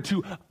draw nearer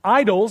to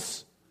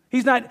idols.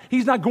 He's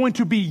not going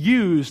to be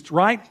used,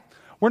 right?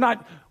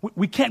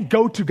 We can't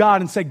go to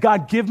God and say,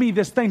 God, give me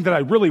this thing that I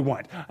really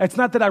want. It's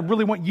not that I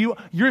really want you.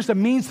 You're just a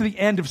means to the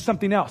end of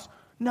something else.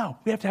 No,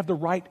 we have to have the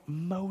right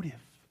motive.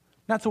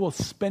 Not so we'll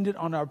spend it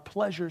on our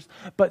pleasures,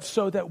 but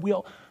so that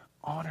we'll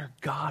honor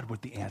God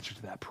with the answer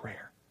to that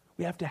prayer.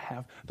 We have to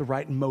have the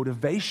right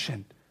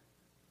motivation.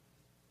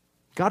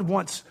 God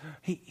wants,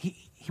 he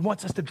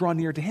wants us to draw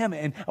near to him,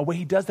 and a way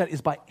he does that is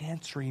by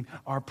answering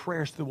our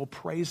prayers so that we'll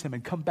praise him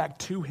and come back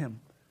to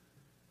him.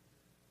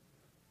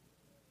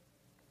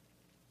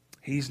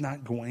 He's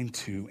not going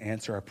to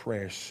answer our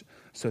prayers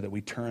so that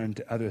we turn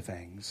to other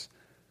things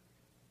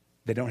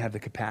that don't have the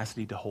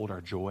capacity to hold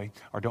our joy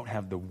or don't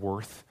have the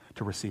worth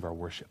to receive our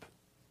worship.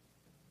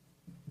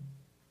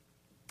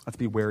 Let's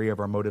be wary of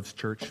our motives,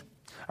 church.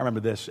 I remember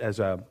this as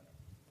a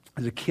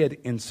kid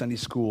in Sunday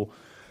school.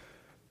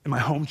 In my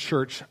home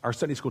church, our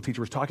Sunday school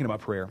teacher was talking about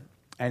prayer,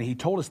 and he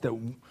told us that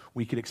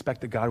we could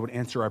expect that God would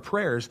answer our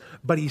prayers,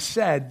 but he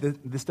said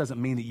that this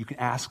doesn't mean that you can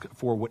ask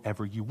for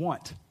whatever you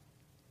want.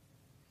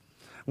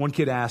 One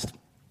kid asked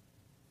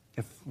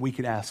if we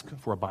could ask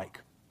for a bike.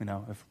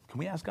 Can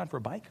we ask God for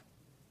a bike?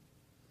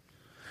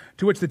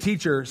 To which the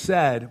teacher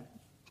said,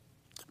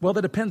 well,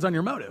 that depends on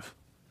your motive.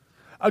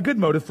 A good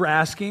motive for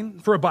asking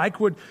for a bike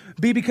would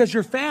be because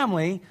your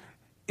family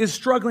is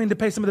struggling to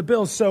pay some of the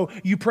bills, so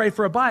you pray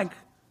for a bike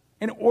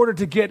in order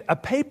to get a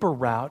paper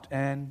route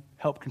and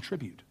help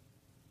contribute.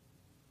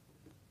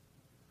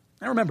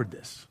 I remembered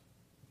this.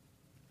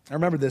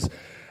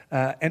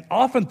 And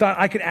often thought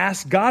I could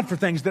ask God for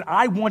things that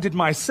I wanted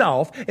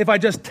myself if I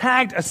just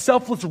tagged a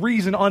selfless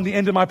reason on the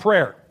end of my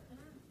prayer,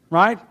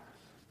 right?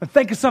 And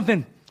think of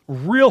something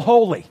real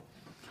holy,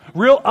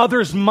 real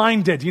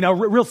others-minded,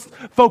 real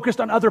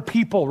focused on other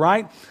people,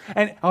 right?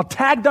 And I'll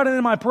tag that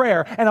into my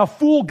prayer, and I'll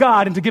fool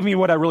God into giving me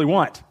what I really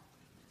want.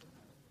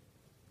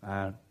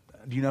 Do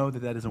you know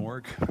that doesn't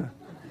work?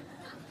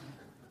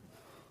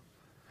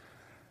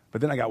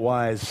 But then I got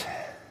wise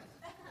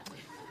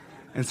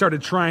and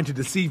started trying to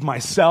deceive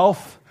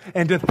myself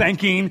into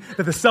thinking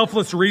that the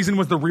selfless reason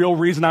was the real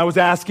reason I was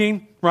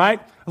asking, right?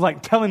 I was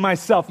like telling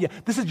myself, yeah,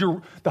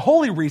 the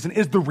holy reason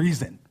is the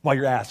reason why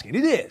you're asking.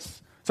 It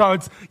is. So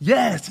it's,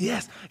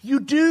 yes, you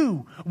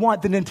do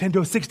want the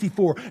Nintendo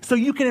 64 so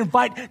you can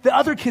invite the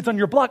other kids on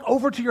your block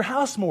over to your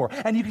house more,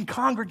 and you can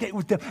congregate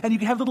with them, and you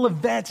can have little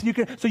events,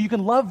 and so you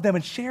can love them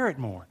and share it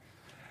more.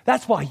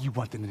 That's why you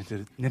want the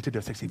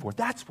Nintendo 64.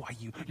 That's why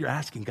you're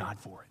asking God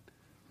for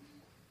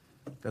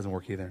it. Doesn't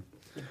work either.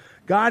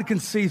 God can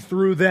see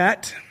through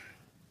that.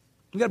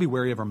 We've got to be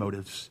wary of our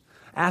motives.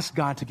 Ask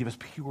God to give us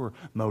pure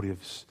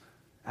motives.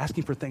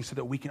 Asking for things so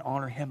that we can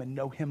honor him and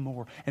know him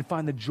more and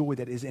find the joy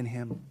that is in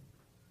him.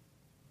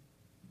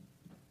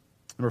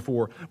 Number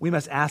 4, we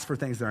must ask for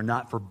things that are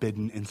not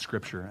forbidden in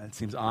Scripture. It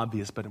seems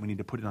obvious, but we need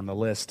to put it on the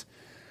list.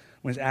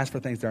 We must ask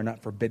for things that are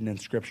not forbidden in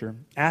Scripture.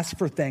 Ask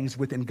for things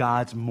within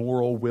God's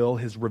moral will,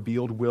 his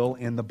revealed will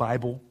in the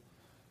Bible.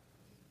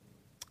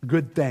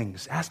 Good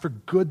things. Ask for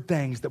good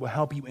things that will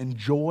help you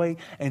enjoy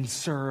and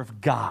serve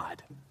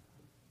God.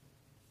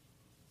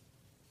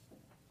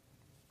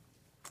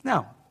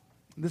 Now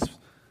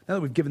that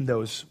we've given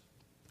those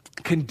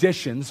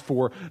conditions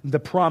for the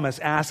promise,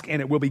 ask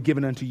and it will be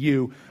given unto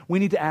you, we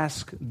need to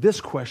ask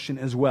this question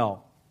as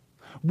well.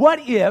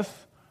 What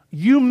if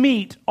you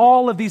meet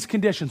all of these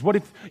conditions? What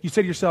if you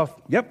say to yourself,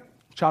 yep,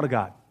 child of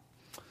God,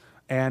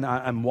 and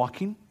I'm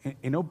walking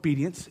in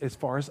obedience as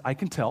far as I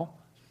can tell,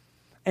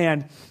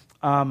 and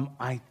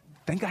I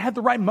think I have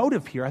the right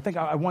motive here. I think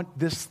I want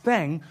this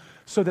thing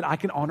so that I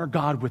can honor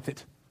God with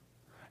it.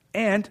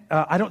 And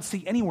I don't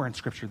see anywhere in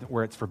Scripture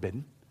where it's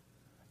forbidden.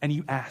 And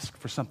you ask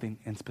for something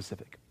in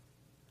specific.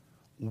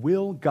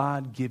 Will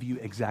God give you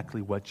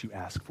exactly what you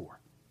ask for?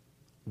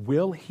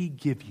 Will he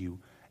give you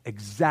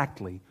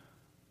exactly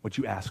what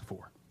you ask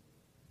for?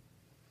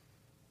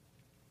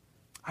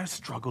 I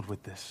struggled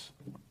with this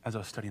as I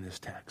was studying this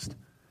text.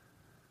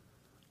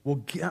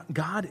 Will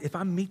God, if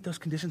I meet those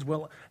conditions,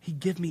 will he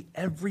give me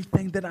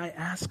everything that I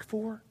ask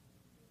for?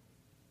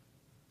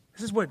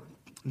 This is what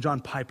John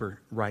Piper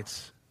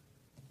writes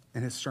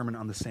in his sermon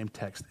on the same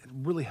text. It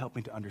really helped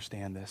me to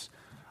understand this.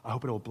 I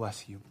hope it will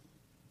bless you.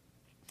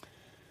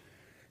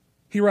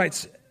 He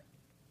writes,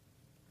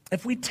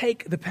 if we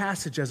take the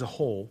passage as a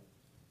whole,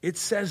 it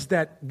says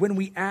that when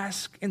we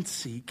ask and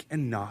seek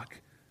and knock,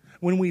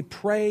 when we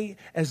pray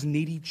as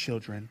needy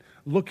children,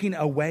 looking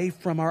away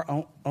from our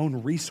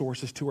own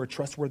resources to our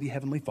trustworthy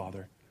Heavenly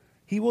Father,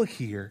 he will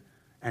hear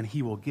and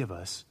he will give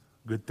us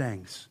good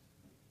things.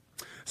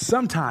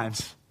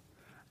 Sometimes,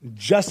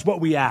 just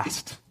what we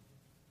asked.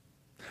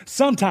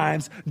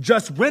 Sometimes,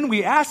 just when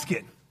we ask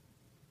it.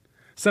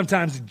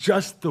 Sometimes,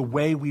 just the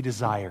way we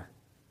desire.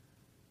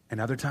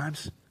 And other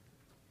times,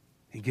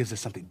 he gives us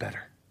something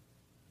better.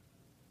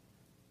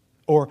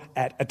 Or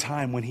at a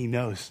time when he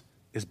knows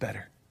is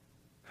better.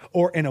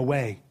 Or in a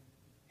way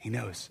he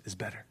knows is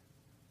better.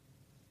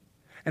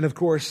 And of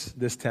course,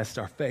 this tests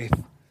our faith.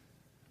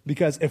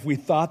 Because if we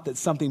thought that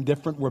something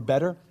different were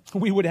better,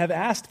 we would have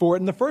asked for it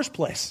in the first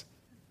place.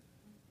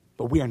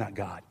 But we are not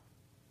God.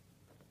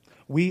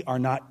 We are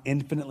not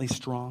infinitely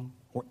strong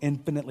or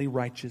infinitely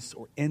righteous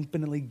or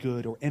infinitely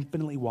good or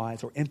infinitely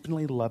wise or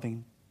infinitely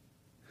loving.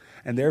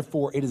 And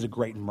therefore, it is a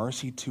great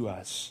mercy to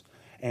us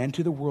and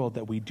to the world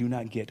that we do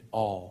not get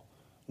all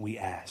we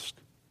ask.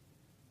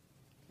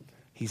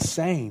 He's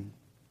saying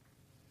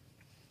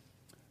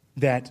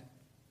that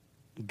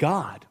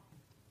God,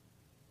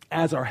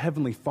 as our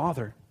Heavenly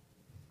Father,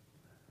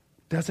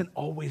 doesn't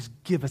always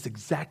give us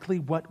exactly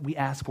what we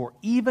ask for,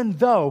 even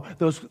though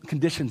those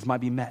conditions might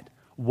be met.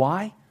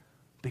 Why?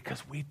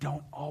 Because we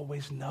don't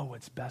always know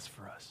what's best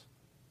for us.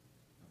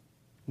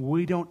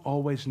 We don't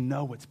always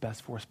know what's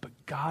best for us, but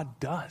God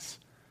does.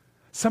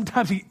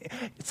 Sometimes he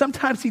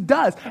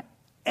does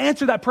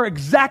answer that prayer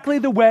exactly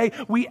the way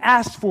we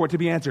asked for it to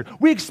be answered.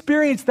 We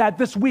experienced that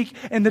this week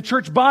in the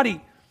church body.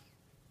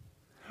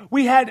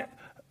 We had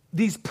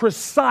these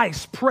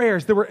precise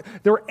prayers that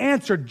were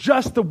answered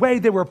just the way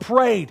they were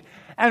prayed.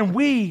 And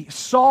we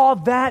saw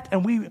that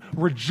and we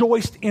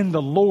rejoiced in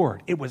the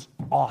Lord. It was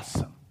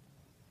awesome.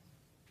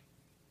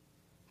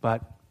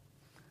 But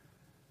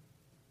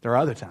there are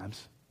other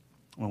times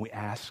when we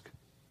ask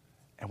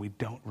and we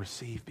don't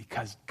receive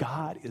because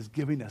God is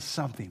giving us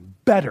something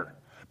better.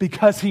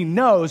 Because he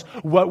knows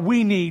what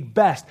we need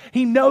best.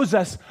 He knows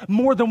us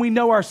more than we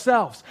know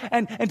ourselves.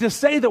 And to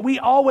say that we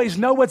always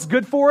know what's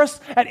good for us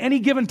at any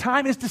given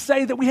time is to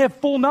say that we have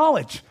full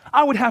knowledge.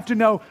 I would have to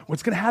know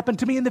what's going to happen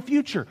to me in the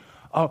future.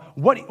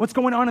 What's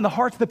going on in the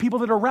hearts of the people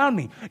that are around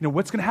me.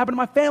 What's going to happen to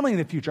my family in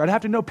the future. I'd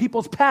have to know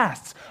people's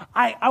pasts.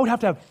 I would have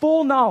to have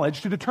full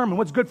knowledge to determine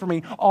what's good for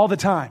me all the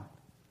time.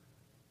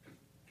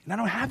 And I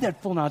don't have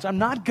that full knowledge. I'm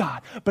not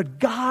God. But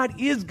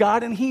God is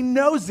God, and he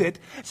knows it.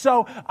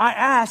 So I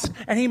ask,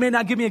 and he may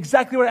not give me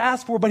exactly what I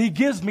asked for, but he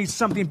gives me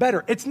something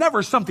better. It's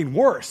never something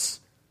worse.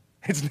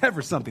 It's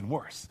never something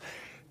worse.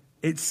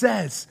 It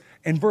says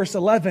in verse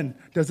 11,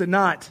 does it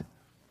not?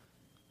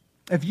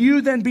 If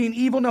you then, being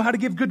evil, know how to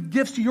give good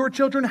gifts to your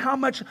children, how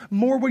much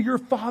more will your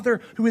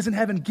Father who is in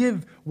heaven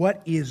give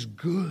what is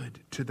good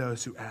to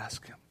those who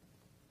ask him?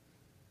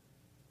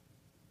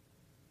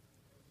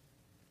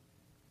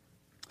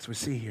 So we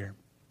see here,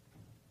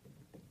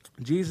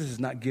 Jesus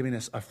is not giving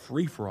us a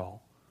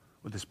free-for-all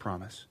with this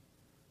promise,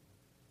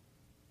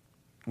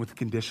 with the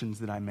conditions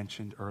that I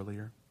mentioned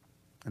earlier,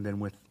 and then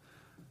with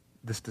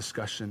this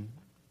discussion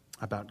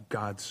about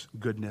God's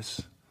goodness,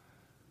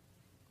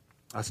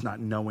 us not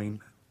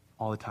knowing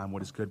all the time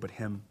what is good, but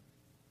him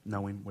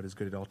knowing what is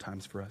good at all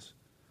times for us.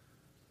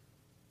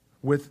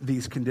 With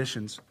these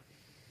conditions,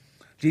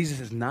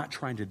 Jesus is not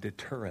trying to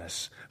deter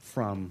us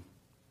from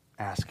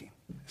asking.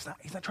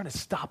 He's not trying to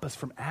stop us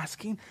from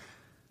asking.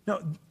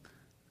 No,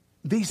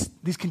 these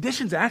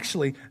conditions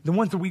actually, the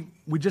ones that we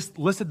just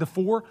listed the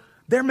four,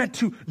 they're meant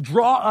to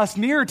draw us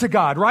nearer to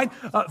God, right?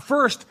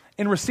 First,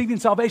 in receiving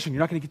salvation, you're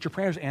not going to get your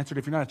prayers answered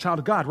if you're not a child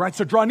of God, right?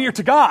 So draw near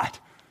to God,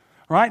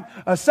 right?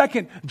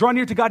 Second, draw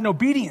near to God in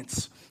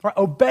obedience, right?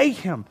 Obey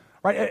him,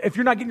 right? If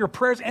you're not getting your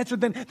prayers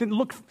answered, then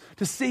look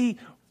to see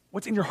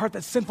what's in your heart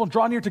that's sinful.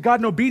 Draw near to God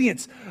in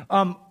obedience.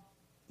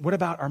 What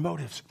about our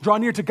motives? Draw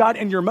near to God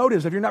in your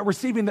motives. If you're not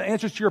receiving the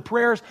answers to your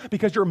prayers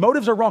because your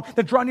motives are wrong,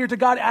 then draw near to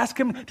God. Ask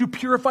him to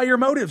purify your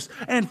motives.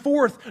 And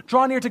fourth,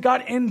 draw near to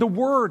God in the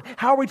Word.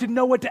 How are we to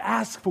know what to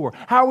ask for?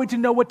 How are we to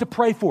know what to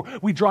pray for?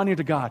 We draw near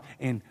to God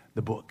in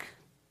the book,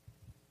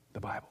 the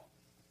Bible.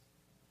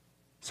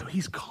 So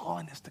he's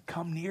calling us to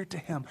come near to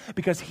him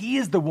because he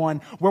is the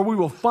one where we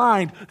will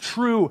find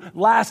true,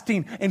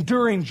 lasting,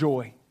 enduring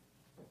joy.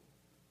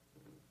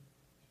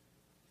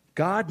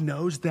 God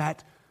knows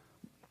that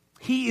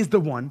he is the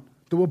one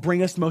that will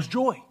bring us most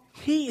joy.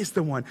 He is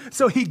the one.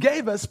 So he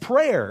gave us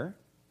prayer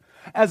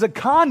as a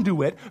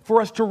conduit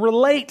for us to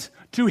relate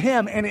to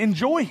him and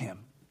enjoy him.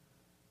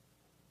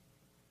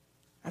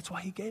 That's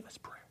why he gave us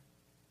prayer.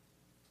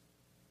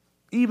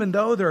 Even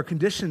though there are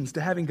conditions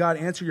to having God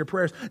answer your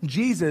prayers,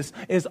 Jesus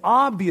is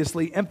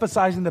obviously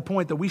emphasizing the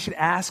point that we should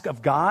ask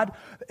of God,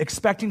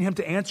 expecting him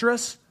to answer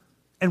us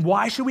And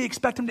why should we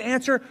expect him to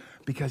answer?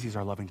 Because he's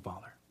our loving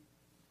Father.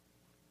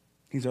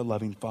 He's our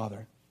loving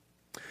Father.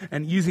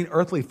 And using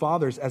earthly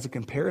fathers as a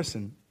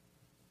comparison,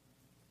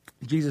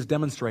 Jesus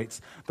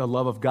demonstrates the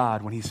love of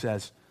God when he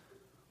says,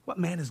 what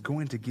man is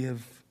going to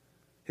give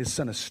his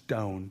son a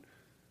stone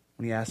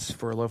when he asks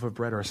for a loaf of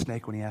bread, or a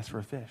snake when he asks for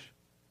a fish?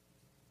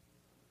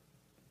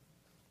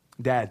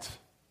 Dads,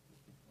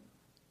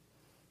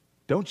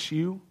 don't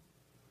you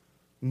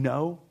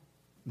know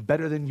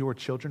better than your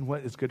children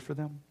what is good for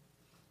them?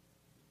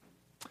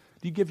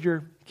 Do you give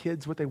your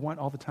kids what they want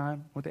all the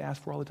time, what they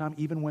ask for all the time,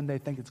 even when they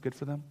think it's good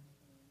for them?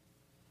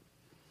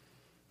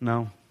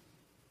 No.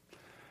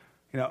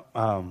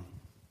 One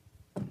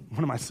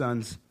of my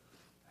sons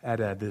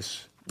had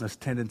this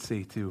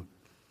tendency to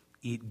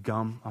eat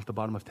gum off the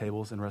bottom of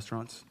tables in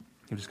restaurants.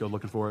 He'd just go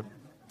looking for it,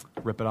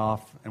 rip it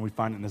off, and we'd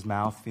find it in his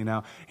mouth, He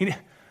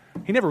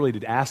never really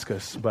did ask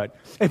us, but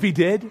if he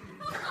did,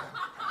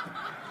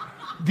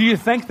 do you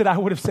think that I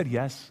would have said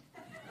yes?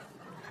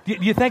 Do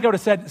you think I would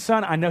have said,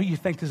 son, I know you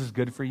think this is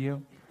good for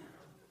you?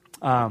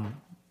 And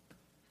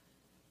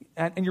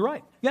you're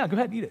right. Yeah, go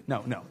ahead and eat it.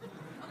 No.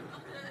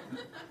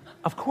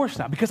 Of course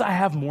not, because I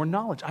have more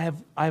knowledge. I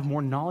have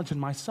more knowledge than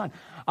my son.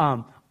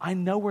 I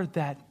know where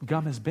that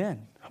gum has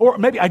been. Or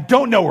maybe I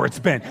don't know where it's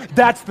been.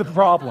 That's the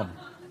problem.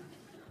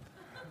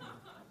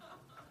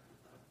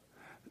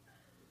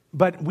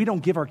 But we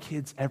don't give our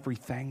kids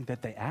everything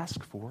that they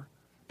ask for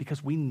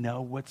because we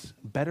know what's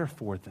better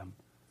for them.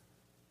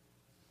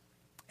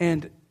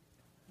 And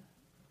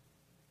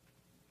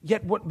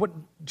yet what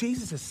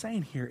Jesus is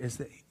saying here is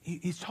that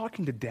he's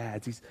talking to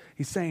dads.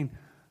 He's saying,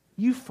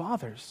 you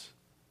fathers,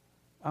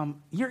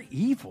 you're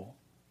evil,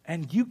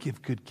 and you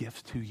give good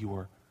gifts to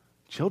your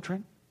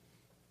children.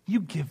 You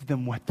give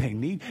them what they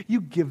need.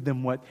 You give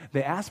them what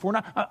they ask for.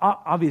 Now,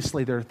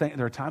 obviously, there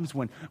are times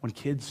when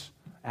kids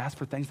ask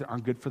for things that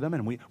aren't good for them,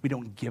 and we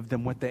don't give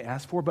them what they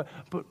ask for. But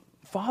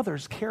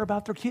fathers care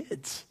about their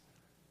kids.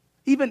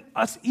 Even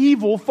us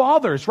evil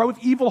fathers, right?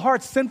 With evil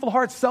hearts, sinful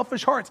hearts,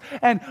 selfish hearts.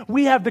 And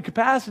we have the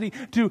capacity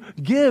to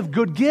give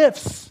good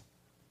gifts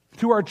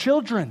to our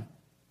children.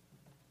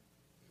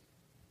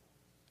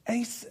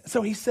 And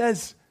so he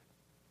says,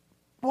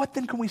 what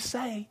then can we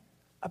say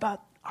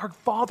about our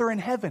Father in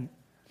heaven,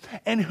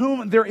 in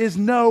whom there is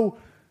no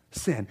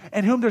sin,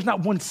 in whom there's not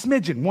one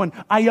smidgen, one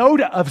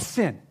iota of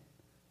sin?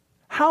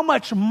 How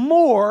much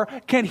more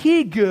can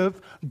he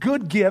give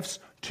good gifts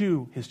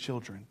to his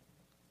children?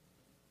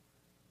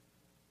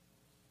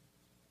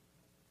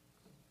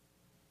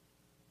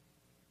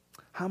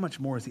 How much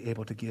more is he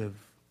able to give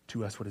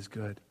to us what is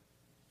good?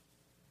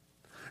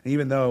 And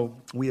even though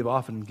we have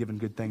often given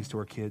good things to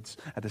our kids,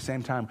 at the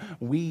same time,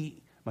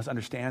 we must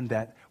understand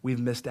that we've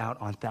missed out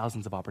on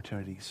thousands of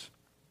opportunities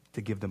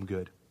to give them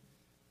good.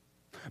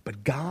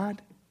 But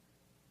God,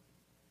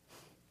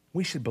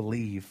 we should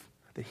believe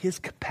that his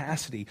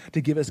capacity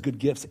to give us good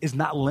gifts is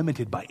not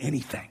limited by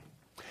anything.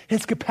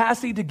 His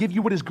capacity to give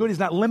you what is good is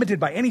not limited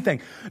by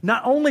anything.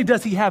 Not only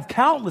does he have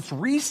countless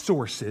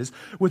resources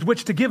with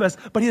which to give us,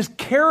 but his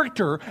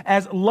character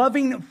as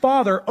loving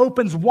Father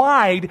opens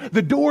wide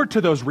the door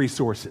to those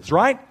resources,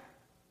 right?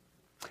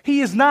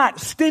 He is not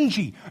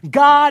stingy.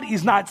 God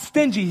is not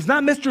stingy. He's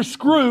not Mr.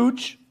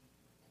 Scrooge.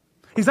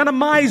 He's not a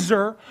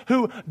miser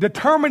who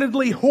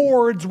determinedly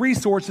hoards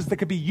resources that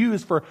could be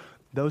used for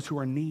those who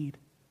are in need.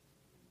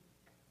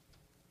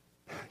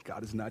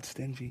 God is not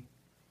stingy.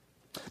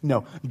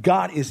 No,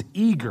 God is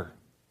eager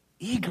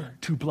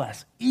to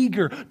bless,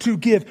 eager to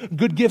give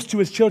good gifts to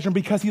his children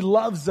because he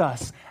loves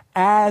us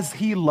as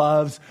he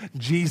loves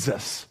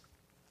Jesus.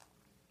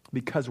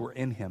 Because we're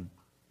in him.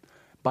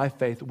 By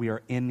faith, we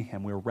are in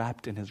him. We're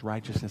wrapped in his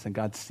righteousness, and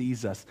God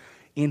sees us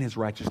in his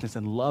righteousness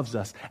and loves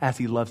us as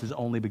he loves his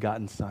only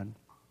begotten Son.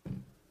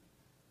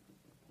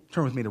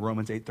 Turn with me to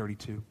Romans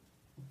 8:32.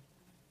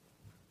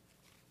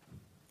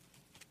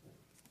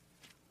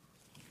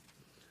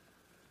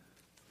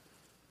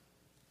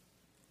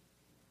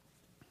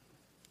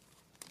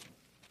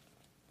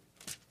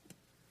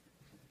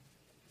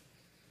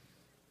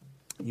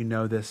 You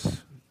know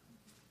this,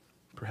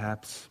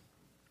 perhaps.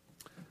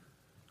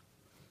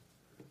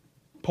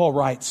 Paul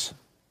writes,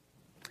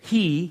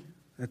 he,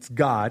 that's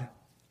God,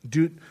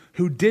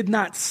 who did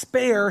not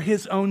spare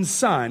his own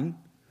Son,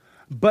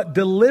 but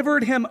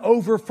delivered him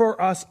over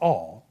for us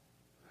all,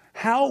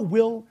 how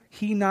will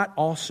he not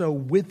also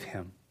with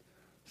him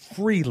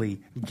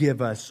freely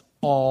give us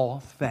all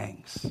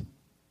things? You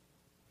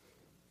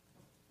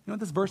know what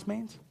this verse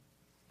means?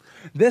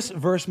 This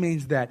verse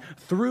means that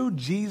through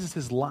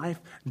Jesus' life,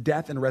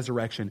 death, and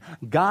resurrection,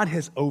 God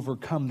has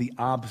overcome the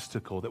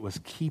obstacle that was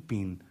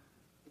keeping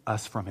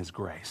us from his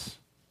grace.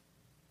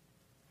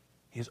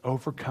 He has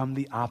overcome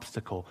the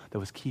obstacle that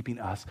was keeping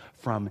us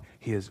from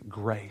his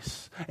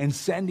grace. In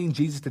sending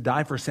Jesus to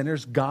die for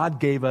sinners, God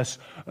gave us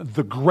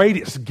the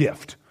greatest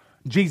gift,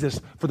 Jesus,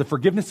 for the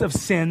forgiveness of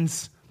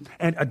sins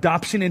and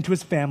adoption into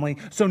his family.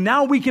 So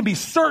now we can be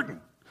certain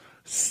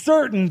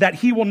that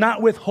he will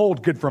not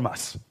withhold good from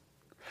us.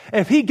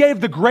 If he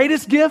gave the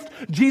greatest gift,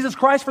 Jesus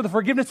Christ, for the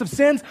forgiveness of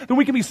sins, then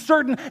we can be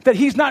certain that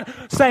he's not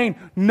saying,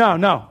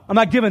 no, I'm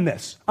not giving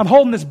this. I'm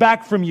holding this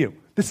back from you.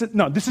 This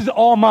is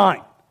all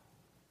mine.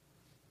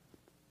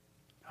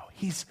 No,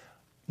 he's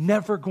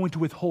never going to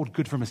withhold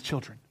good from his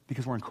children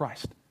because we're in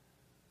Christ.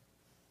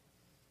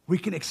 We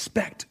can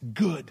expect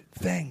good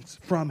things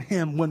from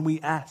him when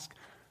we ask.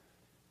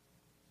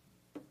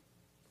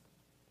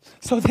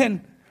 So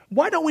then,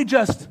 why don't we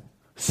just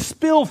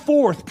spill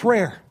forth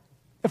prayer?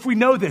 If we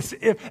know this,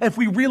 if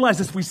we realize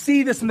this, if we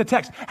see this in the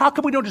text, how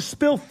come we don't just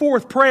spill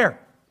forth prayer?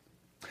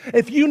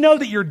 If you know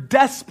that you're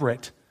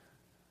desperate,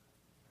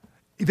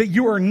 that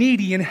you are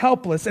needy and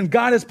helpless, and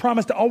God has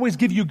promised to always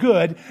give you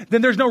good,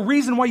 then there's no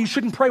reason why you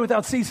shouldn't pray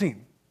without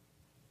ceasing.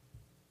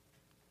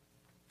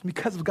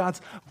 Because of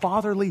God's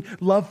fatherly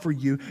love for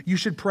you, you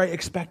should pray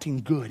expecting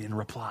good in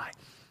reply.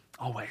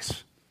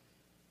 Always.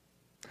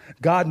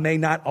 God may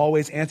not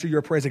always answer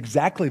your prayers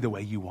exactly the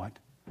way you want,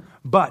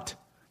 but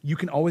you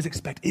can always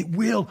expect it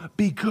will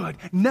be good.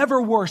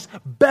 Never worse,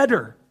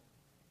 better.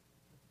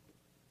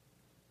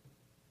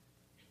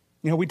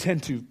 We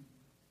tend to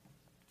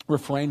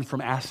refrain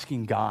from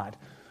asking God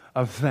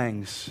of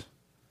things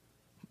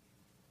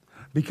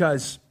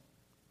because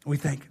we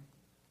think,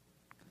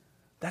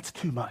 that's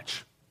too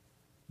much.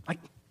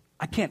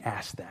 I can't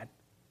ask that.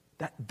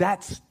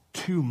 That's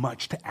too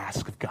much to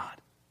ask of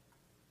God.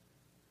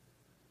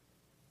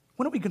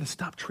 When are we going to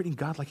stop treating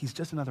God like he's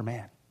just another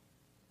man?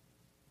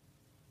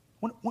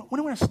 When are we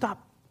going to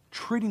stop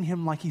treating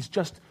him like he's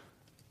just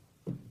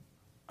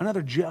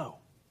another Joe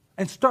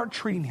and start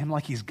treating him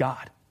like he's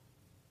God?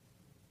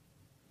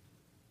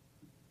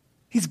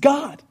 He's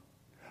God.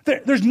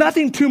 There's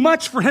nothing too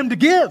much for him to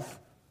give.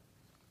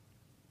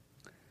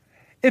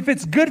 If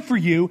it's good for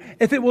you,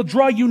 if it will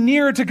draw you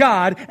nearer to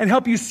God and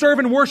help you serve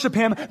and worship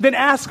him, then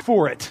ask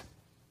for it.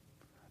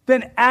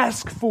 Then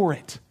ask for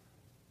it.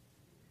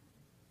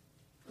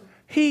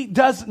 He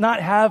does not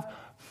have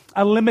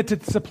a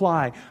limited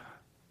supply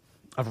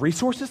of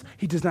resources.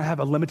 He does not have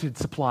a limited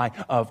supply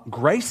of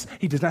grace.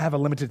 He does not have a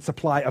limited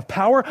supply of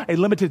power, a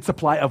limited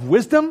supply of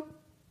wisdom.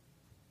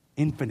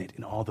 Infinite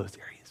in all those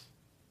areas.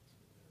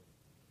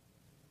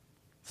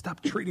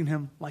 Stop treating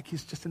him like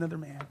he's just another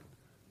man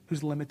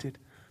who's limited.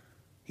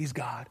 He's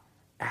God.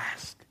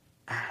 Ask,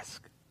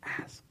 ask,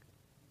 ask.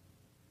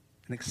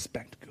 And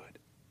expect good.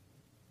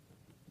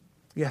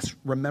 Yes,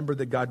 remember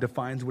that God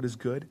defines what is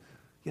good.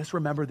 Yes,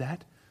 remember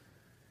that.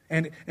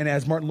 And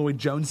as Martin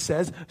Lloyd-Jones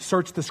says,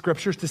 search the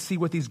scriptures to see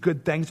what these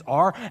good things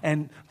are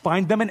and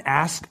find them and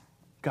ask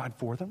God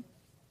for them.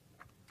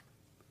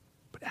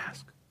 But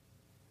ask,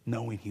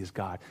 knowing he is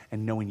God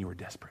and knowing you are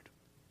desperate.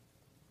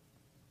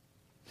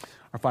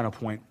 Our final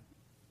point.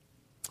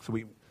 So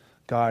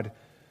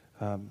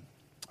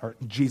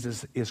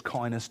Jesus is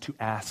calling us to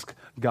ask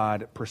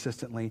God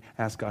persistently,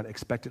 ask God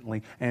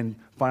expectantly. And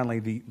finally,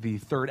 the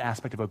third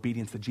aspect of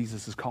obedience that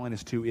Jesus is calling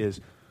us to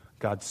is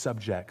God's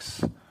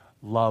subjects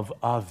love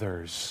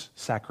others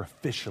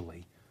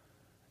sacrificially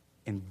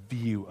in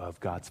view of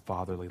God's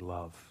fatherly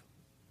love.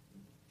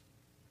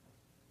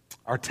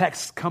 Our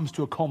text comes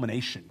to a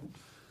culmination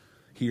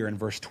here in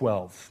verse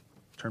 12.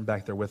 Turn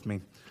back there with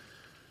me.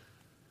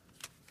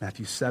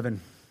 Matthew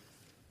 7.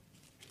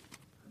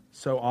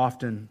 So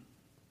often,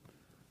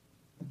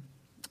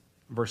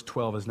 verse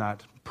 12 is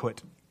not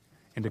put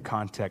into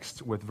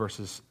context with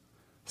verses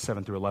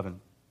 7 through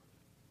 11.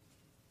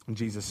 And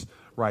Jesus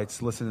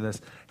writes, listen to this,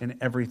 in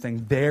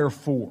everything,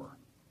 therefore,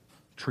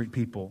 treat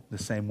people the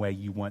same way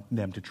you want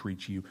them to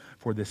treat you,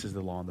 for this is the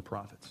law and the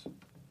prophets.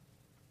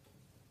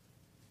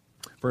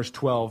 Verse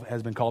 12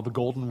 has been called the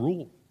golden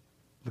rule.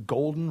 The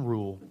golden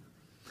rule.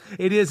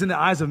 It is, in the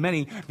eyes of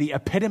many, the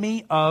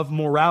epitome of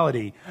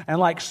morality. And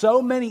like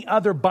so many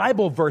other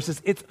Bible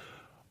verses, it's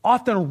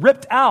often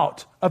ripped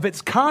out of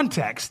its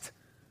context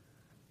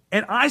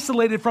and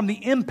isolated from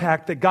the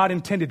impact that God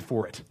intended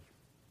for it.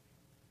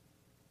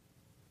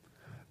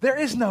 There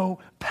is no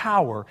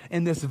power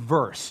in this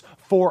verse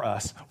for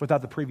us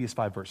without the previous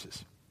 5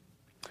 verses.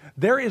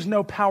 There is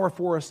no power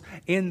for us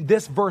in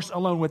this verse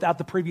alone without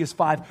the previous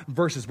 5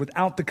 verses,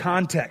 without the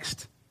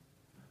context.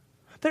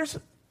 There's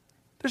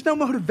no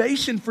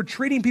motivation for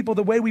treating people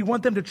the way we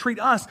want them to treat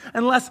us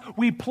unless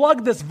we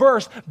plug this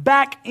verse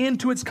back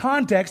into its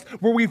context,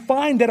 where we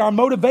find that our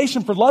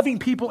motivation for loving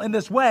people in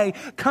this way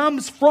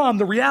comes from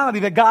the reality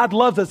that God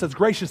loves us as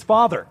gracious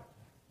Father.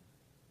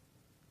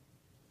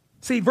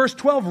 See, verse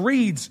 12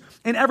 reads,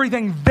 in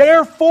everything,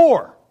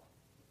 therefore,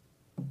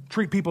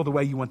 treat people the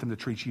way you want them to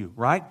treat you,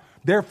 right?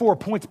 Therefore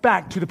points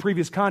back to the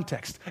previous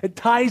context. It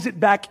ties it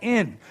back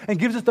in and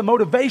gives us the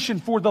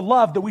motivation for the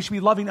love that we should be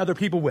loving other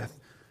people with.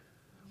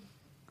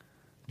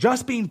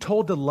 Just being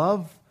told to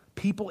love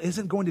people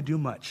isn't going to do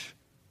much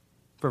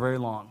for very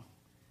long.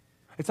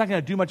 It's not going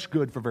to do much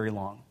good for very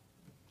long.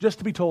 Just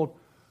to be told,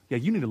 yeah,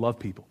 you need to love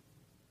people.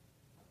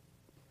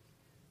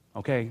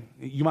 Okay?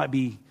 You might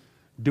be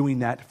doing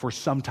that for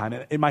some time.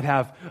 It might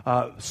have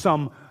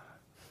some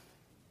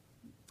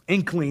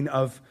inkling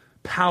of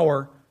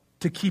power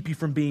to keep you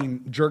from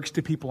being jerks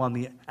to people on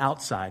the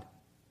outside.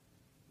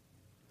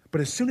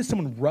 But as soon as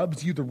someone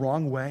rubs you the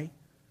wrong way,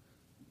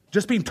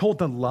 just being told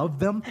to love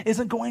them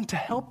isn't going to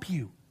help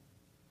you.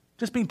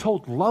 Just being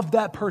told, love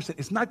that person,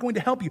 is not going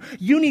to help you.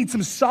 You need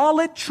some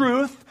solid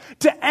truth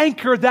to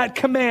anchor that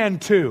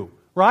command to,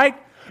 right?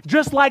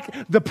 Just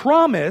like the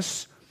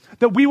promise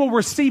that we will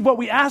receive what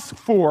we ask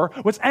for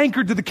was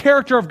anchored to the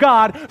character of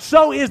God,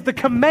 so is the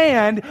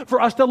command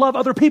for us to love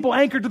other people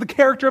anchored to the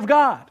character of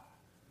God.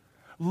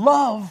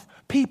 Love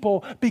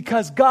people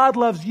because God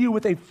loves you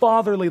with a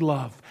fatherly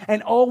love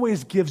and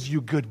always gives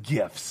you good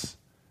gifts.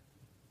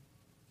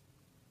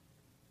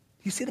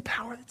 You see the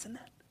power that's in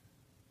that?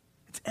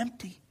 It's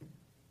empty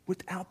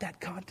without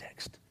that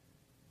context.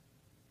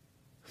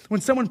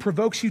 When someone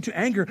provokes you to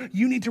anger,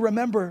 you need to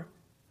remember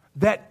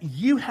that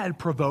you had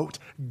provoked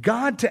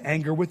God to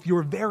anger with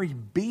your very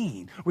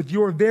being, with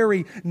your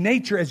very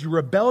nature as you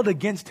rebelled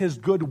against his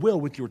good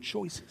will with your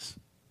choices.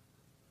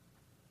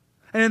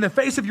 And in the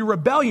face of your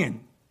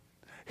rebellion,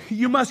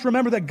 you must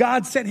remember that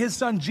God sent his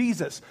son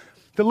Jesus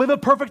to live a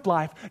perfect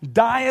life,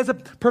 die as a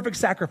perfect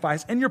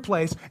sacrifice in your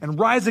place, and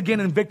rise again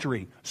in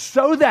victory,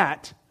 so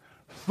that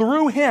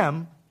through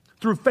him,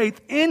 through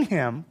faith in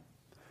him,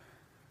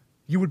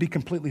 you would be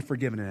completely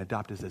forgiven and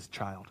adopted as his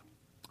child.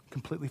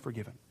 Completely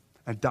forgiven,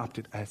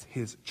 adopted as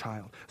his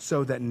child,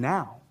 so that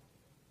now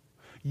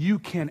you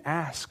can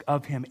ask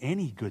of him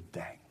any good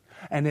thing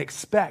and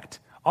expect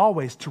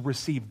always to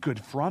receive good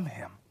from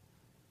him.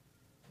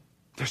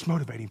 There's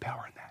motivating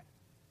power in that.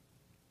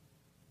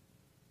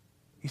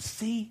 You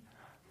see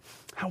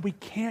how we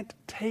can't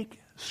take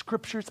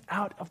scriptures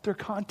out of their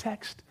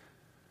context?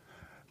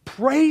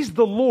 Praise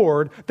the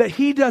Lord that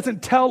he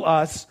doesn't tell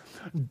us,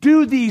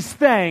 do these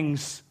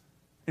things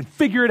and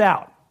figure it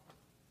out.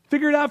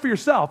 Figure it out for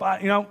yourself.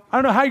 I don't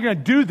know how you're going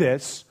to do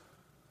this,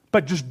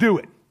 but just do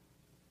it.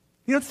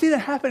 You don't see that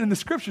happen in the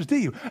scriptures, do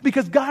you?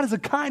 Because God is a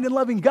kind and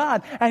loving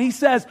God, and he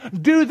says,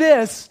 do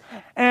this,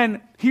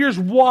 and here's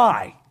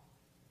why.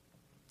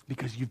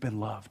 Because you've been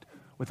loved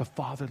with a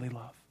fatherly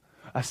love,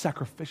 a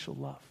sacrificial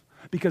love.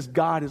 Because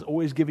God has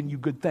always given you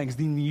good things,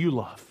 then you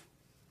love.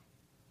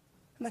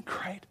 Isn't that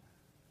great?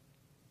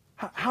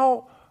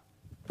 How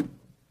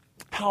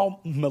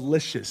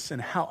malicious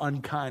and how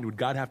unkind would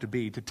God have to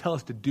be to tell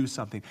us to do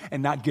something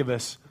and not give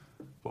us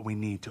what we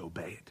need to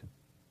obey it?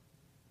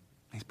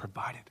 He's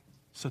provided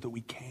so that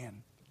we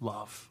can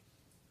love.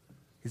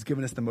 He's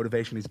given us the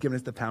motivation. He's given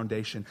us the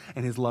foundation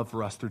and his love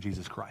for us through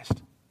Jesus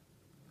Christ.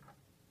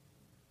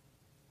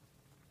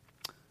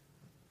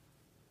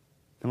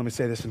 And let me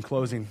say this in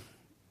closing.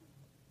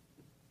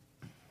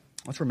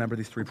 Let's remember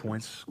these 3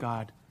 points.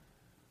 God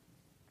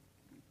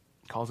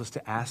calls us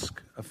to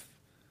ask of,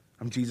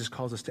 Jesus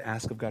calls us to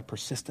ask of God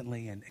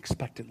persistently and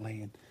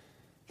expectantly, and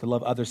to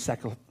love others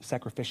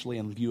sacrificially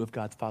in view of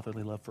God's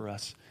fatherly love for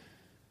us.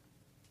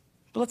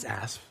 But let's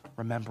ask,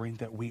 remembering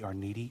that we are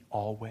needy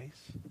always.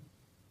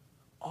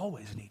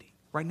 Always needy.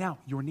 Right now,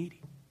 you're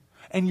needy.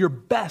 And your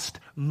best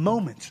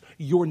moments,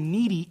 you're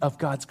needy of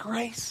God's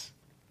grace.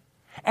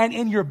 And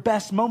in your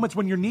best moments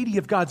when you're needy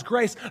of God's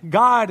grace,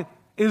 God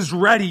is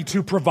ready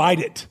to provide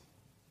it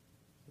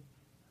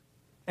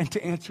and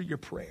to answer your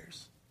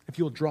prayers if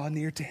you'll draw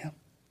near to him.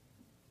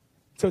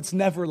 So it's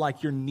never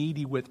like you're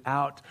needy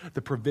without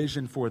the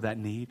provision for that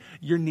need.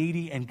 You're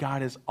needy and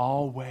God is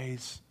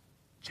always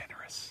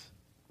generous.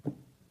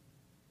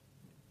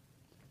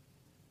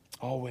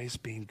 Always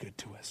being good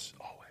to us,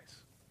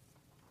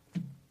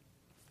 always.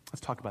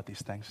 Let's talk about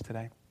these things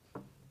today.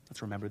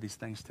 Let's remember these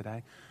things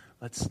today.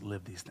 Let's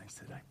live these things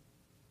today.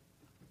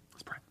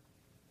 Let's pray.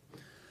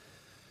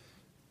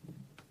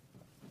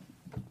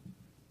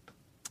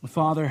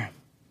 Father,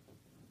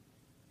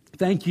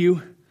 thank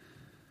you.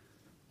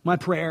 My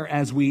prayer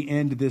as we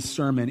end this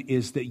sermon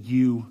is that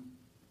you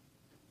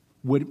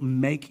would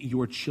make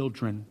your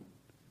children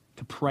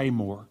to pray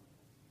more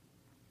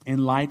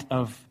in light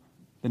of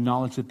the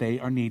knowledge that they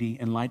are needy,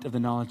 in light of the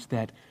knowledge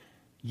that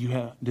you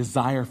have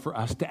desire for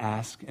us to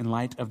ask, in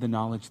light of the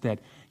knowledge that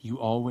you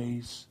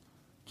always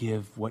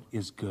give what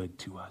is good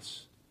to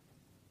us,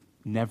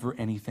 never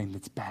anything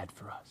that's bad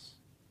for us.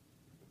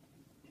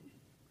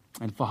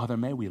 And Father,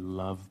 may we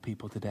love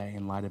people today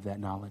in light of that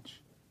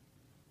knowledge.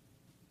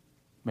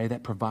 May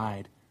that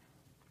provide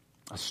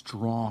a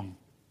strong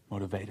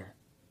motivator.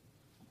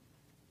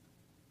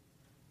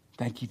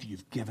 Thank you that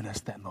you've given us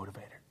that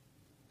motivator.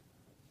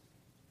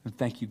 And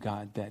thank you,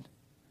 God, that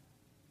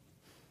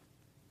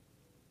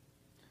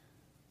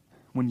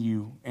when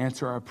you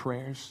answer our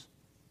prayers,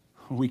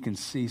 we can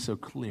see so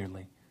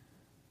clearly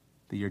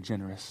that you're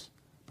generous.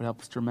 But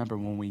help us to remember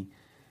when we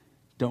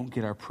don't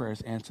get our prayers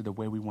answered the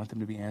way we want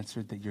them to be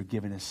answered, that you're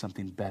giving us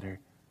something better.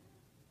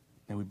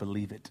 May we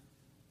believe it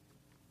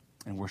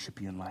and worship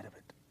you in light of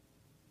it.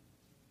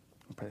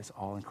 We pray this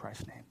all in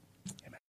Christ's name.